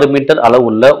 6 மீட்டர்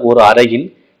அளவுள்ள ஒரு அறையின்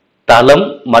தளம்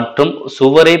மற்றும்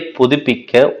சுவரை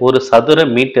புதுப்பிக்க ஒரு சதுர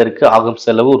மீட்டருக்கு ஆகும்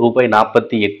செலவு ரூபாய்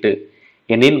 48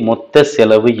 எனில் மொத்த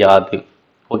செலவு யாது?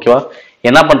 ஓகேவா?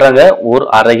 என்ன பண்றாங்க? ஒரு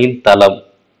அறையின் தளம்,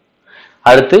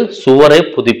 அடுத்து சுவரை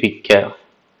புதுப்பிக்க.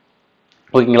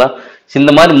 ஓகேங்களா?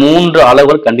 இந்த மாதிரி 3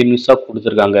 அளவுகள் கண்டினியூஸா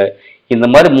கொடுத்துருக்காங்க. இந்த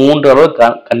மாதிரி 3 அளவு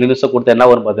கண்டினியூஸா கொடுத்தா என்ன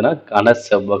வரும் பார்த்தீங்கன்னா கன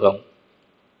செவ்வகம்.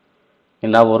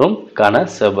 என்ன வரும்? கன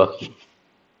செவ்வகம்.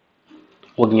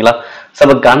 ஓகேங்களா?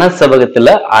 அப்ப கன செவ்வகத்துல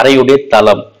அறையுடைய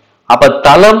தளம், அப்ப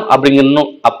தளம்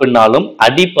அப்படின்னாலும்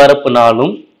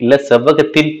அடிப்பரப்புனாலும் இல்ல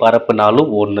செவ்வகத்தின் பரப்புனாலும்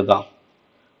ஒண்ணுதான்.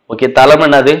 ஓகே, தளம்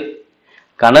என்னது?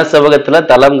 கன செவ்வகத்துல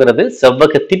தளம்ங்கிறது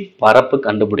செவ்வகத்தின் பரப்பு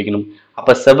கண்டுபிடிக்கணும்.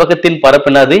 அப்ப செவ்வகத்தின் பரப்பு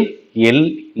என்னது? L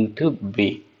into B.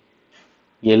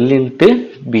 L into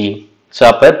B.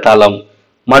 அப்ப தளம்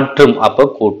மற்றும் அப்ப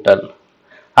கூட்டல்.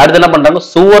 அடுத்து என்ன பண்றாங்க?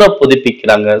 சுவரை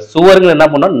புதுப்பிக்கிறாங்க. சுவர்கள் என்ன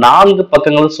பண்ணோம்? 4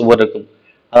 பக்கங்களும் சுவர் இருக்கும்.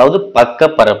 அதாவது பக்க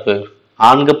பரப்பு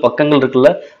 4 பக்கங்கள் இருக்குல்ல,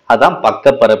 அதான் பக்க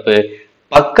பரப்பு.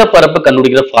 பக்க பரப்பு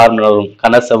கண்டுபிடிக்கிற ஃபார்முலா வரும்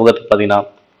கன செவ்வகத்தை பார்த்தீங்கன்னா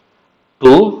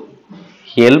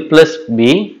 2l plus b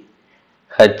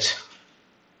h.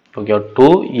 Okay,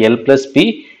 2l plus b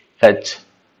h.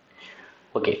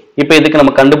 Okay, இப்போ இதுக்கு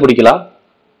நம்ம கண்டுபிடிக்கலாம்.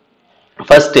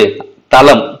 ஃபர்ஸ்ட்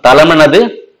தளம். தளம் என்னது?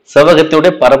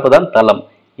 செவ்வகத்தினுடைய பரப்பு தான் தளம்.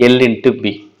 l into b.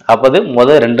 அப்போது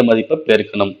முதல் 2 மதிப்பை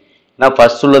பெருக்கணும். நான்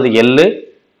ஃபர்ஸ்ட் உள்ளது l,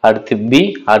 அடுத்து b,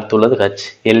 அடுத்து உள்ளது h,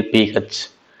 lph.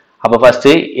 அப்ப ஃபர்ஸ்ட்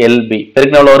lb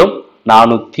பெருக்கினா எவ்வளவு வரும்?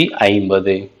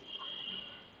 450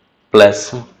 பிளஸ்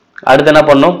அடுத்து என்ன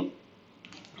பண்ணும்?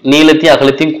 நீளத்தையும்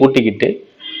அகலத்தையும் கூட்டிக்கிட்டு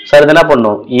அடுத்து என்ன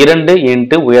பண்ணும்? 2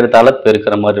 இன்ட்டு உயரத்தால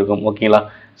பெருக்கிற மாதிரி இருக்கும். ஓகேங்களா?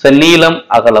 நீளம்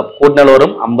அகலம் கூட்டினால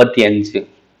வரும் 55.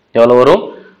 எவ்வளவு வரும்?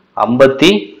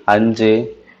 55.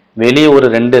 வெளியே ஒரு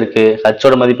 2 இருக்கு.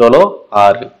 ஹச்சோட மதிப்பு எவ்வளோ?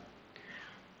 6.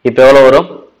 இப்ப எவ்வளவு வரும்?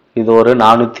 இது ஒரு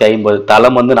 450.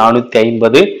 தளம் வந்து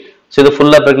 450. இது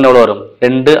ஃபுல்லா பெருக்கினா எவ்வளவு வரும்?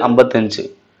 2 55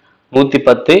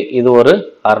 110. இது ஒரு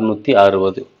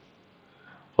 660.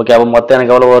 ஓகே, அப்ப மொத்தம்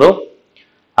எனக்கு எவ்வளவு வரும்?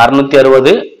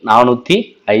 660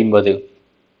 450.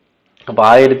 அப்ப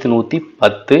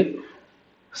 1110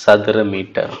 சதுர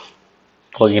மீட்டர்.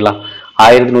 ஓகேங்களா?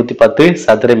 1110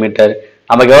 சதுர மீட்டர்.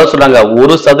 நமக்கு எவ்வளவு சொல்றாங்க?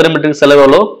 ஒரு சதுர மீட்டருக்கு செலவு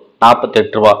எவ்வளோ?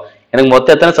 48 ரூபா. எனக்கு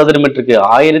மொத்தம் எத்தனை சதுர மீட்டருக்கு?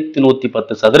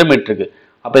 1110 சதுர மீட்டருக்கு.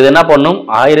 அப்ப இது என்ன பண்ணும்?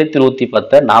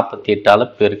 1110 48ஆல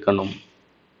பெருக்கணும்.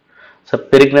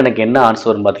 பெருக்கினா எனக்கு என்ன ஆன்சர்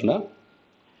வரும் பாத்தீங்கன்னா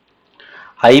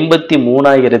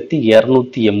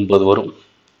 53,280 வரும்.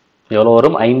 எவ்வளவு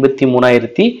வரும்?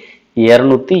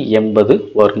 53,280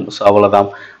 வரும். அவ்வளவுதான்.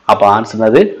 அப்ப ஆன்சர்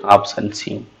அது ஆப்ஷன் சி.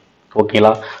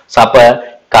 ஓகேங்களா? அப்ப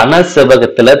கன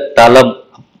செவ்வகத்துல தளம்,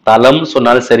 தளம்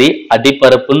சொன்னாலும் சரி,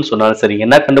 அடிப்பரப்புன்னு சொன்னாலும் சரி,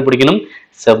 என்ன கண்டுபிடிக்கணும்?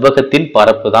 செவ்வகத்தின்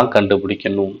பரப்பு தான்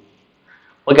கண்டுபிடிக்கணும்.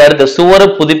 ஓகே, அடுத்த சுவரை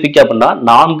புதுப்பிக்க அப்படின்னா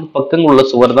 4 பக்கங்கள் உள்ள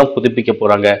சுவர் தான் புதுப்பிக்க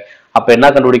போறாங்க. அப்ப என்ன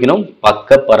கண்டுபிடிக்கணும்? பக்க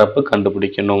பரப்பு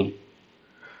கண்டுபிடிக்கணும்.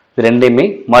 இது ரெண்டையுமே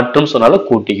மற்றும் சொன்னாலும்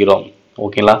கூட்டிக்கிறோம்.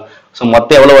 ஓகேங்களா?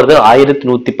 மொத்தம் எவ்வளவு வருது?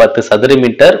 1110 சதுர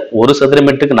மீட்டர். ஒரு சதுர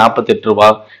மீட்டருக்கு 48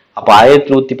 ரூபாய். அப்ப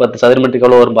 1110 சதுர மீட்டருக்கு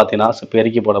எவ்வளவு வரும் பாத்தீங்கன்னா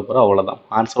பெருக்கி போட போறோம். அவ்வளவுதான்.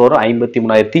 ஆன்சர் வரும்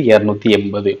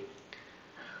 53,280.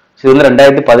 இது வந்து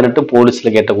 2018 போலீஸ்ல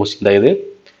கேட்ட கொஸ்டின் தான் இது.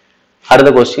 அடுத்த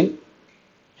கொஸ்டின்.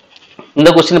 இந்த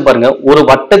கொஸ்டின் பாருங்க. ஒரு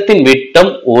வட்டத்தின்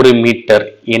விட்டம் 1 மீட்டர்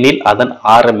எனில் அதன்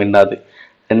ஆரம் என்னது?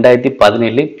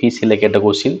 2017 பிசில கேட்ட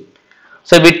கொஸ்டின்.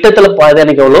 விட்டத்துல பாதி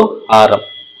எனக்கு எவ்வளோ? ஆரம்.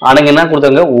 ஆனா என்ன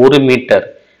கொடுத்தாங்க? 1 மீட்டர்.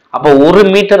 அப்ப 1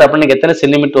 மீட்டர் அப்படின்னு எத்தனை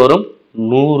சென்டிமீட்டர் வரும்?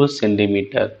 100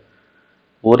 சென்டிமீட்டர்.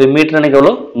 1 மீட்டர் எனக்கு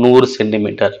எவ்வளோ? 100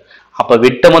 சென்டிமீட்டர். அப்ப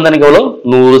விட்டம் வந்து எனக்கு எவ்வளோ?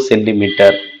 100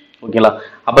 சென்டிமீட்டர். ஓகேங்களா?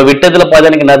 அப்ப விட்டத்துல பாதி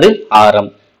எனக்கு என்னது? ஆரம்.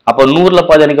 அப்ப 100ல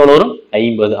பாதி எனக்கு எவ்வளவு வரும்?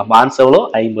 50. அப்ப ஆன்சர் எவ்வளோ?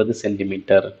 50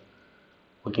 சென்டிமீட்டர்.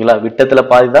 ஓகேங்களா? விட்டத்துல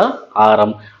பாதி தான்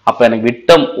ஆரம். அப்ப எனக்கு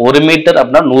விட்டம் 1 மீட்டர்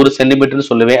அப்படின்னா 100 சென்டிமீட்டர்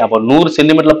சொல்லுவேன். அப்ப 100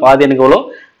 சென்டிமீட்டர்ல பாதி எனக்கு எவ்வளோ?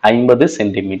 50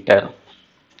 சென்டிமீட்டர்.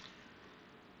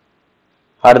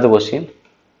 அடுத்த கொஸ்டின்.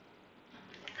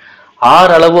 R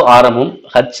அளவு ஆரமும்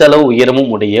H அளவு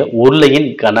உயரமும் உடைய உருளையின்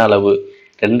கன அளவு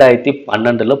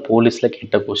 2012 போலீஸ்ல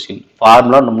கேட்ட கொஸ்டின்.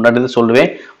 ஃபார்முலா முன்னாடி சொல்லுவேன்.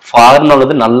 ஃபார்முலா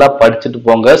வந்து நல்லா படிச்சுட்டு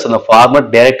போங்க. அந்த ஃபார்முலா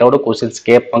டைரக்டாவோட கொஸ்டின்ஸ்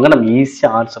கேட்பாங்க. நம்ம ஈஸியா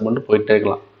ஆன்சர் பண்ணிட்டு போயிட்டே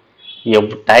இருக்கலாம்.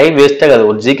 டைம் வேஸ்ட் ஆகாது.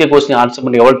 ஒரு ஜிகே கொஸ்டின் ஆன்சர்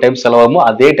பண்ணி எவ்வளவு டைம் செலவாகுமோ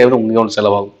அதே டைம் உங்களுக்கு ஒன்று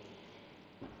செலவாகும்.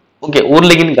 ஓகே,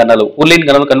 உருளையின் கன அளவு. உருளையின்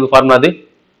கன அளவு கண்டு ஃபார்முலா அது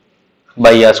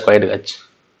by R squared H.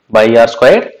 By R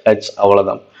squared H.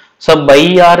 அவ்வளவுதான். பை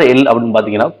ஆர் எல் அப்படின்னு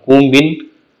பாத்தீங்கன்னா கூம்பின்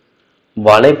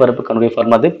வலைபரப்பு கணனுடைய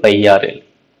ஃபார்முலா அது பையாறு.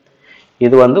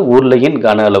 இது வந்து உருளையின்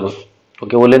கன அளவு.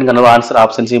 ஓகே, உருளையின் கன அளவு ஆன்சர்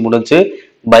ஆப்ஷன் சி முடிஞ்சு.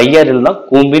 பையாரில் தான்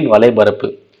கூம்பின் வலைபரப்பு.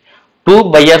 2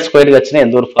 பையார் ஸ்கொயர் ஆச்சுன்னா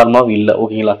எந்த ஒரு ஃபார்முலாவும் இல்லை.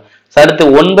 ஓகேங்களா. அடுத்து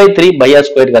 1/3 பையார்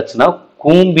ஸ்கொயர் ஆச்சுன்னா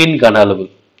கூம்பின் கன அளவு.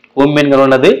 கூம்பின் கன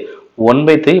அளவு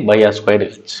 1/3 பையார் ஸ்கொயர்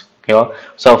ஆச்சு. ஓகேவா.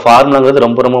 ஸோ ஃபார்முலாங்கிறது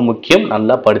ரொம்ப ரொம்ப முக்கியம்.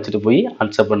 நல்லா படிச்சுட்டு போய்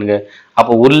ஆன்சர் பண்ணுங்க.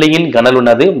 அப்போ உருளையின் கன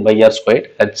அளவுனது பையார் ஸ்கொயர்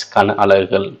ஹெச் கன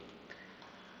அலகுகள்.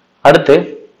 அடுத்து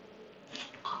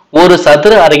ஒரு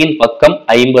சதுர அறையின் பக்கம்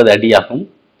 50 அடியாகும்.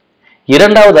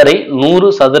 இரண்டாவது அறை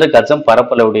 100 சதுர கஜம்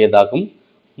பரப்பளவுடையதாகும்.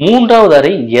 மூன்றாவது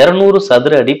அறை 200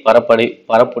 சதுர அடி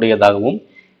பரப்புடையதாகவும்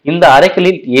இந்த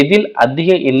அறைகளில் எதில் அதிக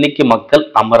எண்ணிக்கை மக்கள்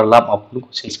அமரலாம் அப்படின்னு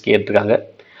கொஸ்டின்ஸ் கேட்டிருக்காங்க.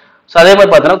 ஸோ அதே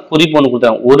மாதிரி பார்த்தீங்கன்னா குறிப்பு ஒன்று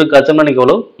கொடுத்தாங்க. ஒரு கஜம்னா நீங்க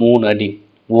எவ்வளோ 3 அடி.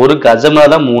 ஒரு கஜம்னா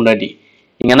தான் 3 அடி.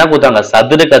 இங்க என்ன கொடுத்தாங்க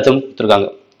சதுர கஜம் கொடுத்துருக்காங்க.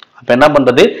 அப்ப என்ன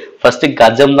பண்றது ஃபர்ஸ்ட்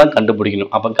கஜம் தான்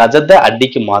கண்டுபிடிக்கணும். அப்ப கஜத்தை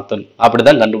அடிக்கு மாத்தணும்.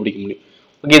 அப்படிதான் கண்டுபிடிக்க முடியும்.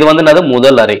 ஓகே, இது வந்து என்னது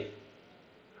முதல் அறை.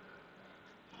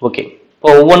 ஓகே, இப்போ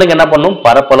ஒவ்வொன்றுக்கு என்ன பண்ணும்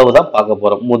பரப்பளவு தான் பார்க்க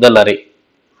போறோம். முதல் அறை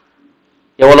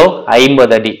எவ்வளோ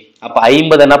 50 அடி. அப்ப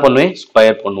 50 என்ன பண்ணுவேன்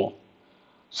ஸ்கொயர் பண்ணுவோம்.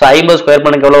 ஸோ 50 ஸ்கொயர்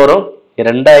பண்ணக்கு எவ்வளோ வரும்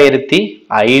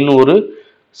 2500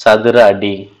 சதுர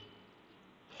அடி.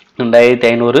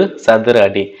 2500 சதுர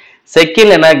அடி.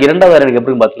 செகண்ட் என்ன இரண்டாவது அறை எனக்கு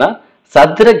எப்படின்னு பார்த்தீங்கன்னா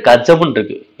சதுர கஜம்னு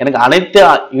இருக்கு. எனக்கு அனைத்து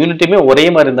யூனிட்டுமே ஒரே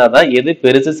மாதிரி இருந்தால் தான் எது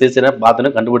பெருசு சிறுசுனா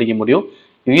பார்த்துன்னு கண்டுபிடிக்க முடியும்.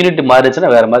 யூனிட் மாறிச்சுன்னா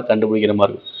வேற மாதிரி கண்டுபிடிக்கிற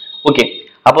மாதிரி இருக்கும். ஓகே,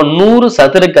 அப்ப 100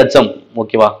 சதுர கஜம்.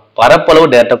 ஓகேவா,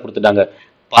 பரப்பளவு டேரக்டா கொடுத்துட்டாங்க.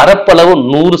 பரப்பளவு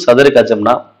 100 சதுர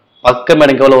கஜம்னா பக்கம்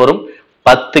எனக்கு எவ்வளவு வரும்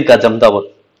 10 கஜம் தான்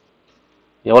வரும்.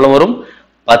 எவ்வளவு வரும்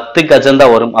 10 கஜம்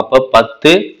தான் வரும். அப்ப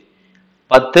 10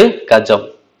 கஜம்.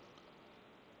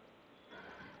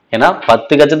 ஏன்னா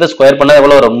 10 கஜத்தை ஸ்கொயர் பண்ணா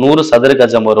எவ்வளவு வரும் 100 சதுர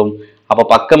கஜம் வரும். அப்ப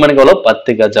பக்கம் எனக்கு எவ்வளவு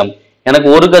 10 கஜம். எனக்கு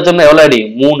ஒரு கஜம்னா எவ்வளவு அடி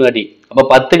 3 அடி. அப்ப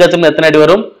 10 கஜம் எத்தனை அடி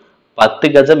வரும் 10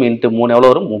 கஜம் இன்ட்டு 3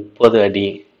 எவ்வளவு வரும் 30 அடி.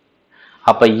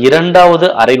 அப்ப இரண்டாவது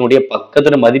அறையினுடைய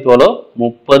பக்கத்துல மதிப்பு எவ்வளோ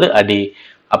 30 அடி.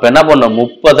 அப்ப என்ன பண்ணணும்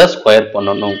 30 ஸ்கொயர்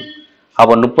பண்ணணும். அப்ப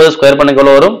 30 ஸ்கொயர் பண்ண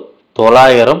எவ்வளவு வரும்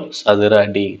 900 சதுர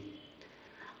அடி.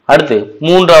 அடுத்து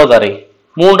மூன்றாவது அறை.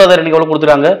 மூன்றாவது அறை எவ்வளவு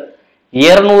கொடுத்துட்டாங்க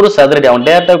 200 சதுர அடி. அவன்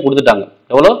டேரக்டா கொடுத்துட்டாங்க.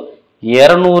 எவ்வளோ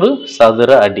 200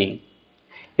 சதுர அடி.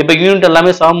 இப்ப யூனிட்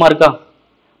எல்லாமே சமமா இருக்கா.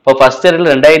 இப்போ ஃபர்ஸ்ட் அறையில்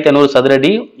 2500 சதுர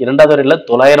அடி, இரண்டாவது அறையில்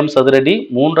 900 சதுர அடி,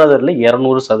 மூன்றாவது அறையில்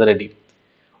 200 சதுர அடி.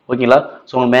 ஓகேங்களா.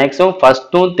 ஸோ உங்களுக்கு மேக்ஸிமம்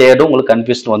ஃபர்ஸ்ட்டும் தேர்டும் உங்களுக்கு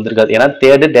கன்ஃபியூஷன் வந்திருக்காது. ஏன்னா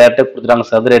தேர்டு டேரக்டா கொடுத்துட்டாங்க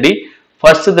சதுர அடி.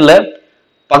 ஃபர்ஸ்ட் இதுல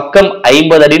பக்கம்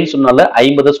 50 அடின்னு சொன்னால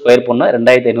 50 ஸ்கொயர் பண்ணா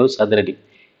 2500 சதுர அடி.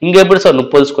 இங்க எப்படி சார்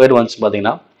 30 ஸ்கொயர் வந்துச்சு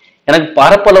பாத்தீங்கன்னா எனக்கு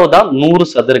பரப்பளவு தான் 100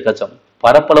 சதுர கஜம்.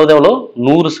 பரப்பளவு தான் எவ்வளோ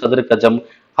 100 சதுர கஜம்.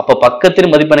 அப்ப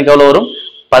பக்கத்தின் மதிப்பு எனக்கு எவ்வளவு வரும்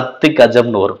 10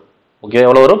 கஜம்னு வரும். ஓகே,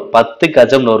 எவ்வளவு வரும் 10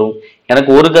 கஜம்னு வரும். எனக்கு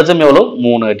ஒரு கஜம் எவ்வளவு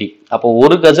 3 அடி. அப்போ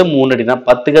ஒரு கஜம் 3 அடினா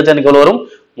 10 கஜம் எனக்கு எவ்வளவு வரும்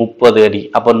 30 அடி.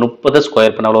 அப்ப 30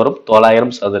 ஸ்கொயர் பண்ண எவ்வளவு வரும்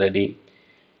 900 சதுர அடி.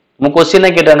 நம்ம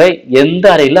கொஸ்டின் கேட்டாங்க எந்த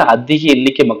அறையில அதிக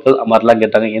எண்ணிக்கை மக்கள் அமரலாம்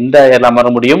கேட்டாங்க. எந்த அறையில அமர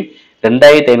முடியும்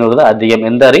 2500 தான் அதிகம்.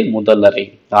 எந்த அறை முதல் அறை.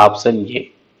 Option A.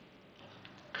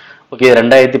 ஓகே,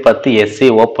 2010 எஸ்ஏ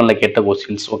ஓப்பன்ல கேட்ட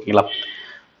கொஸ்டின்ஸ். ஓகேங்களா.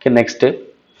 ஓகே, நெக்ஸ்ட்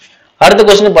அடுத்த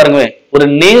கொஸ்டின் பாருங்க. ஒரு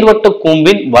நேர்வட்ட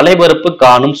கூம்பின் வலைபரப்பு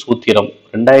காணும் சூத்திரம்.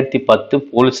 2010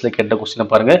 போலீஸ்ல கேட்ட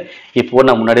கொஸ்டின் பாருங்க. இப்போ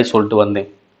நான் முன்னாடியே சொல்லிட்டு வந்தேன்.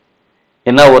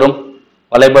 என்ன வரும்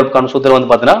வலைபரப்பு காணும் சூத்திரம்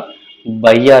வந்து பாத்தீங்கன்னா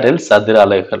பையாரில் சதுர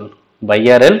அலகுகள்.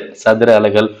 பையாரில் சதுர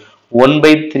அலகுகள்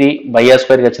 1/3 பையார்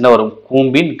ஸ்கொயர் ஆச்சுன்னா வரும்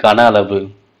கூம்பின் கன அளவு.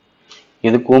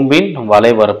 இது கூம்பின்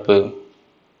வலைபரப்பு.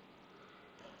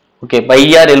 Okay,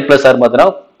 pi r L plus R பார்த்தீங்கன்னா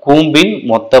கூம்பின்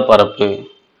மொத்த பரப்பு.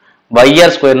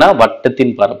 பையார் ஸ்கொயர்னா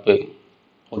வட்டத்தின் பரப்பு.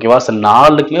 ஓகேவா. சார்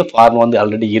நாலுக்குமே ஃபார்முலா வந்து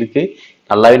ஆல்ரெடி இருக்கு.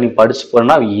 நல்லாவே நீங்க படிச்சு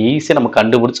போறோம்னா ஈஸியா நம்ம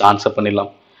கண்டுபிடிச்சு ஆன்சர்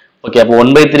பண்ணிடலாம். ஓகே, அப்போ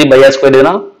 1/3 பையார்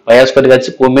ஸ்கொயர்னா பையார் ஸ்கொயர்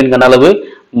ஆச்சு கூம்பின் கன அளவு.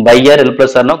 பையார் எல்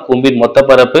பிளஸ் ஆர்னா கூம்பின் மொத்த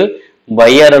பரப்பு.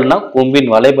 பையார் எல்னா கூம்பின்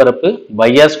வலைபரப்பு.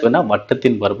 பையார் ஸ்கொயர்னா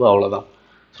வட்டத்தின் பரப்பு. அவ்வளவுதான்.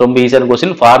 ரொம்ப ஈஸியான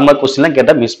கொஸ்டின். ஃபார்முலா கொஸ்டின்லாம்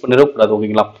கேட்டா மிஸ் பண்ணிட கூடாது.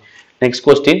 ஓகேங்களா. நெக்ஸ்ட்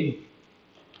கொஸ்டின்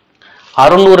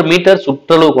 600 மீட்டர்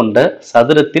சுற்றளவு கொண்ட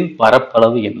சதுரத்தின்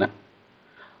பரப்பளவு என்ன.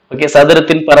 ஓகே,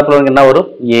 சதுரத்தின் பரப்பளவு என்ன வரும்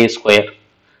ஏ ஸ்கொயர்.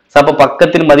 அப்ப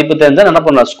பக்கத்தின் மதிப்பு தெரிஞ்சா என்ன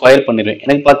பண்ணலாம் ஸ்கொயர் பண்ணிடுவேன்.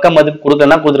 எனக்கு பக்க மதிப்பு கொடுக்க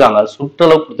என்ன கொடுத்துருக்காங்க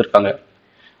சுற்றளவு கொடுத்துருக்காங்க.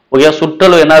 ஓகே,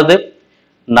 சுற்றளவு என்னது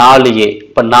 4a.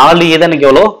 இப்ப 4a தான் எனக்கு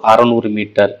எவ்வளோ 600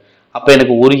 மீட்டர். அப்ப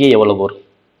எனக்கு ஒரு a எவ்வளவு வரும்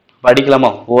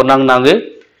படிக்கலாமா. ஒரு நாங்க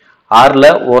 6ல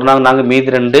ஒரு நாங்க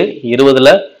மீதி 2 20ல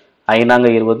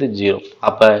 5 20 0.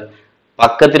 அப்ப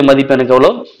பக்கத்தின் மதிப்பு எனக்கு எவ்வளோ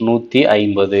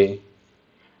 150.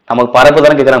 நமக்கு பரப்பு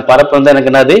தானே கேட்குறாங்க. பரப்பு வந்து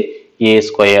எனக்கு என்னது ஏ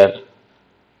ஸ்கொயர்.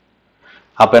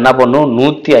 அப்ப என்ன பண்ணணும்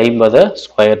 150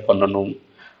 ஸ்கொயர் பண்ணணும்.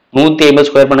 150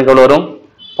 ஸ்கொயர் பண்ண எவ்வளவு வரும்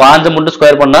 5 மட்டும்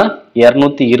ஸ்கொயர் பண்ணா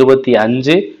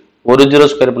 225. ஒரு 0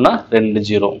 ஸ்கொயர் பண்ணா 2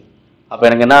 0. அப்ப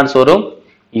எனக்கு என்ன ஆன்சர் வரும்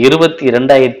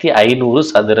 22,500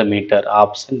 சதுர மீட்டர்.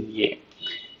 Option A.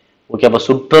 ஓகே, அப்ப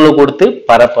சுற்றளவு கொடுத்து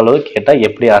பரப்பளவு கேட்டா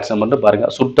எப்படி ஆன்சர் பண்ணிட்டு பாருங்க.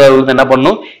 சுற்றளவு என்ன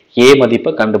பண்ணும், ஏ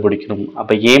மதிப்பை கண்டுபிடிக்கணும்.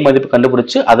 அப்ப ஏ மதிப்பு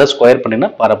கண்டுபிடிச்சு அதை ஸ்கொயர் பண்ணினா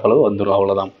பரப்பளவு வந்துடும்.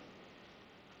 அவ்வளவுதான்.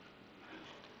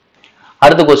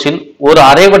 அடுத்த கொஸ்டின், ஒரு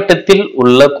அரைவட்டத்தில்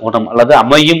உள்ள கோணம் அல்லது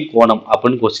அமையும் கோணம்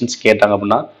அப்படின்னு கொஸ்டின்ஸ் கேட்டாங்க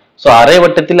அப்படின்னா, ஸோ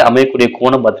அரைவட்டத்தில் அமையக்கூடிய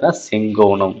கோணம் பார்த்தீங்கன்னா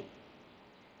செங்கோணம்.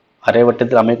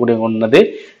 அரைவட்டத்தில் அமையக்கூடிய கோணம்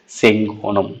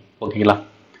செங்கோணம். ஓகேங்களா.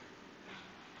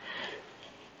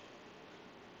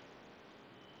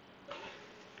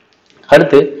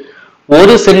 அடுத்து,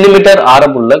 1 சென்டிமீட்டர்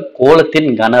ஆரமுள்ள கோளத்தின்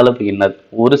கன அளவு என்னது?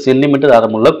 1 சென்டிமீட்டர்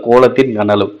ஆரமுள்ள கோளத்தின்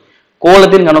கன அளவு.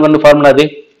 கோளத்தின் கன அளவு ஃபார்முலா அது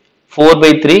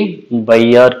 4/3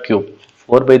 r cube.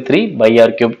 4/3 r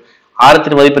cube.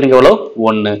 ஆரத்தின் மதிப்பு எவ்வளவு?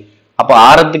 1. அப்ப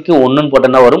ஆரத்துக்கு 1 போட்டா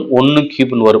என்ன வரும்? 1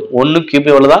 கியூப்னு வரும். 1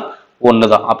 கியூப் எவ்வளவுதான்? 1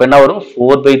 தான். அப்ப என்ன வரும்?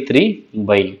 4/3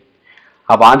 by.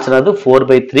 அப்ப ஆன்சர் அது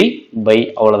 4/3 by.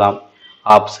 அவ்வளவுதான்.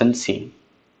 Option C.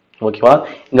 ஓகேவா.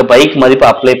 இங்க பைக் மதிப்பு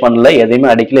அப்ளை பண்ணல, எதையுமே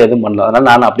அடிக்கல, எதுவும் பண்ணல. அதனால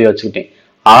நான் அப்படியே வச்சுக்கிட்டேன்.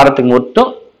 ஆரத்துக்கு மட்டும்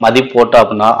மதிப்பு போட்டா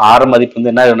அப்படின்னா ஆர மதிப்பு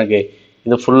வந்து என்ன எனக்கு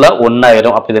இது ஃபுல்லா 1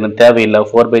 ஆயிரும். அப்ப இது எனக்கு தேவையில்லை.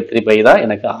 4/3 by தான்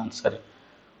எனக்கு ஆன்சர்.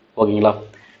 ஓகேங்களா.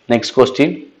 நெக்ஸ்ட்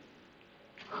கொஸ்டின்,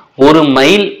 ஒரு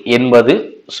மைல் என்பது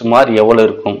சுமார் எவ்வளவு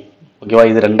இருக்கும்? ஓகேவா.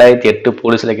 இது 2008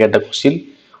 போலீஸ்ல கேட்ட கொஸ்டின்.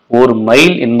 ஒரு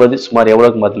மைல் என்பது சுமார்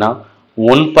எவ்வளவு பார்த்தீங்கன்னா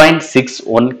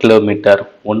 1.61 கிலோமீட்டர்.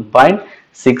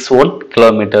 1.61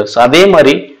 கிலோமீட்டர். அதே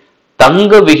மாதிரி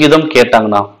தங்க விகிதம்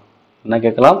கேட்டாங்கன்னா என்ன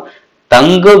கேட்கலாம்?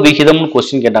 தங்க விகிதம்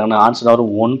கொஸ்டின் கேட்டாங்கன்னா ஆன்சர்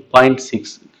வரும்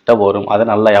 1.6 கிட்ட வரும். அதை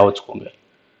நல்லா ஞாபகம் வச்சுக்கோங்க.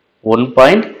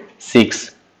 1.6.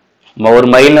 ஒரு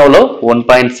மைல் எவ்வளோ?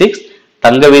 1.6.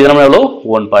 தங்க விகிதம் எவ்வளோ?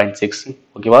 1.6.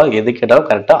 ஓகேவா. எது கேட்டாலும்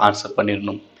கரெக்டா ஆன்சர்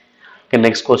பண்ணிடணும்.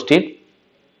 Next question.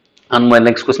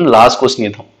 Next question last question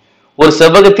இதுதான். ஒரு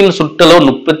செவ்வகத்தின் சுற்றளவு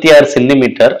 36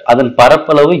 சென்டிமீட்டர், அதன்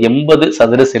பரப்பளவு 80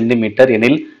 சதுர சென்டிமீட்டர்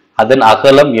எனில் அதன்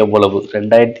அகலம் எவ்வளவு?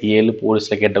 2007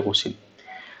 போலீஸ்ல கேட்ட கொஸ்டின்.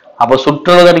 அப்ப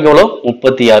சுற்றளவு எவ்வளவு?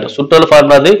 36. சுற்றளவு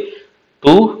formula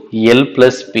 2l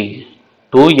plus p.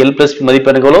 2l plus p மதிப்பு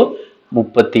எவ்வளவு?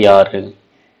 36.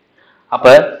 அப்ப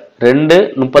 2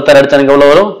 36 அடிச்சா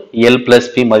எவ்வளவு வரும்? l plus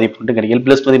p மதிப்பு கிடைக்கும். l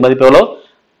plus p மதிப்பு எவ்வளவு?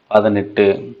 18.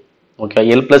 ஓகே.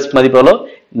 l plus மதிப்பு எவ்வளவு?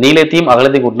 நீளத்தையும்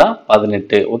அகலத்தையும் கூட்டினா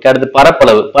 18. ஓகே. அடுத்து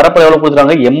பரப்பளவு. பரப்பளவு எவ்வளவு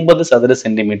கொடுத்துருக்காங்க? 80 சதுர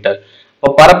சென்டிமீட்டர்.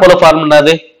 இப்ப பரப்பளவு ஃபார்முலா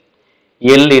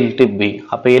L into B.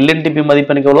 அப்ப L into B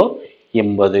மதிப்பு எனக்கு எவ்வளவு?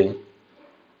 80.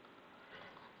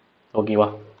 ஓகேவா.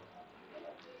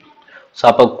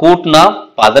 அப்ப கூட்டினா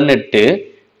 18,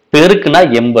 பெருக்குனா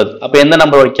 80. அப்ப எந்த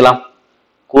நம்பர் வைக்கலாம்?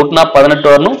 கூட்டினா 18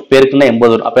 வரணும், பெருக்குனா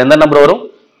 80 வரும். அப்ப எந்த நம்பர் வரும்?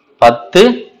 10,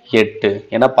 8.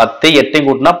 ஏன்னா 10 8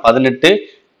 கூட்டினா 18,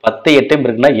 10 8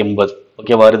 பெருக்குனா 80.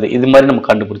 ஓகே வருது. இது மாதிரி நம்ம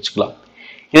கண்டுபிடிச்சுக்கலாம்.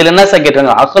 இதுல என்ன சார்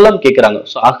கேட்கறாங்க? அகலம் கேட்கறாங்க.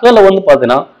 ஸோ அகலம் வந்து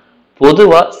பாத்தீங்கன்னா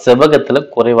பொதுவா செவ்வகத்துல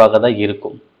குறைவாக தான்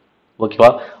இருக்கும். ஓகேவா.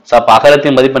 அப்ப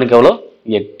அகலத்தின் மதிப்பு எனக்கு எவ்வளவு?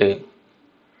 8.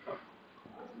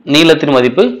 நீளத்தின்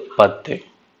மதிப்பு 10.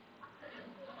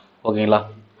 ஓகேங்களா.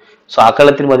 சோ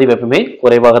அகலத்தின் மதிப்பு எப்பவுமே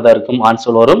குறைவாக தான் இருக்கும்.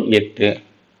 ஆன்சர் வரும் 8.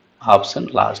 Option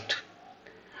last.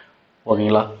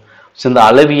 ஓகேங்களா. இந்த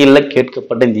அளவியல்ல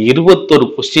கேட்கப்பட்ட இந்த 21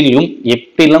 கொஸ்டினையும்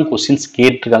எப்படிலாம் கொஸ்டின்ஸ்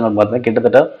கேட்டிருக்காங்கன்னு பார்த்தா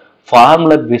கிட்டத்தட்ட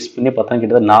ஃபார்முலா பேஸ் பண்ணி பார்த்தா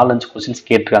கிட்டத்தட்ட 4-5 கொஸ்டின்ஸ்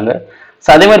கேட்டிருக்காங்க.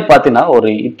 அதே மாதிரி பார்த்தீங்கன்னா ஒரு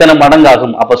இத்தனை மடங்கு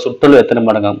ஆகும். அப்ப சுற்றளவு எத்தனை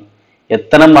மடங்காகும்?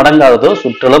 எத்தனை மடங்கு ஆகுதோ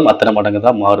சுற்றளவு அத்தனை மடங்கு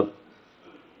தான் மாறும்.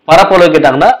 பரப்பளவு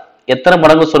கேட்டாங்கன்னா எத்தனை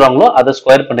மடங்கு சொல்றாங்களோ அதை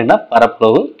ஸ்கொயர் பண்ணீங்கன்னா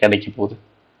பரப்பளவு கிடைக்க போகுது.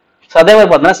 அதே மாதிரி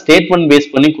பார்த்தீங்கன்னா ஸ்டேட்மெண்ட்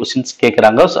பேஸ் பண்ணி கொஸ்டின்ஸ்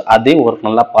கேட்கறாங்க. அதே ஒரு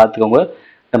நல்லா பார்த்துக்கோங்க.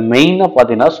 மெயினா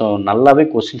பார்த்தீங்கன்னா நல்லாவே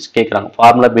கொஸ்டின்ஸ் கேட்கறாங்க.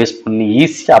 ஃபார்முலா பேஸ் பண்ணி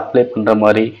ஈஸியா அப்ளை பண்ற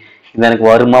மாதிரி இது எனக்கு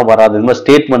வருமா வராது, இது மாதிரி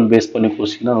ஸ்டேட்மெண்ட் பேஸ் பண்ணி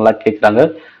கொஸ்டின் நல்லா கேட்கறாங்க.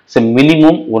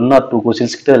 மினிமம் 1 or 2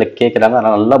 கொஸ்டின்ஸ் கிட்ட இதில் கேட்குறாங்க.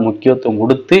 அதனால் நல்லா முக்கியத்துவம்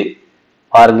கொடுத்து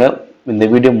பாருங்க. இந்த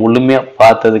வீடியோ முழுமையாக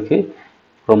பார்த்ததுக்கு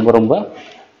ரொம்ப ரொம்ப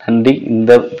நன்றி.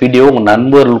 இந்த வீடியோ உங்கள்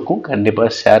நண்பர்களுக்கும் கண்டிப்பாக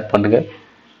ஷேர் பண்ணுங்க.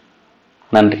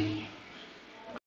 நன்றி.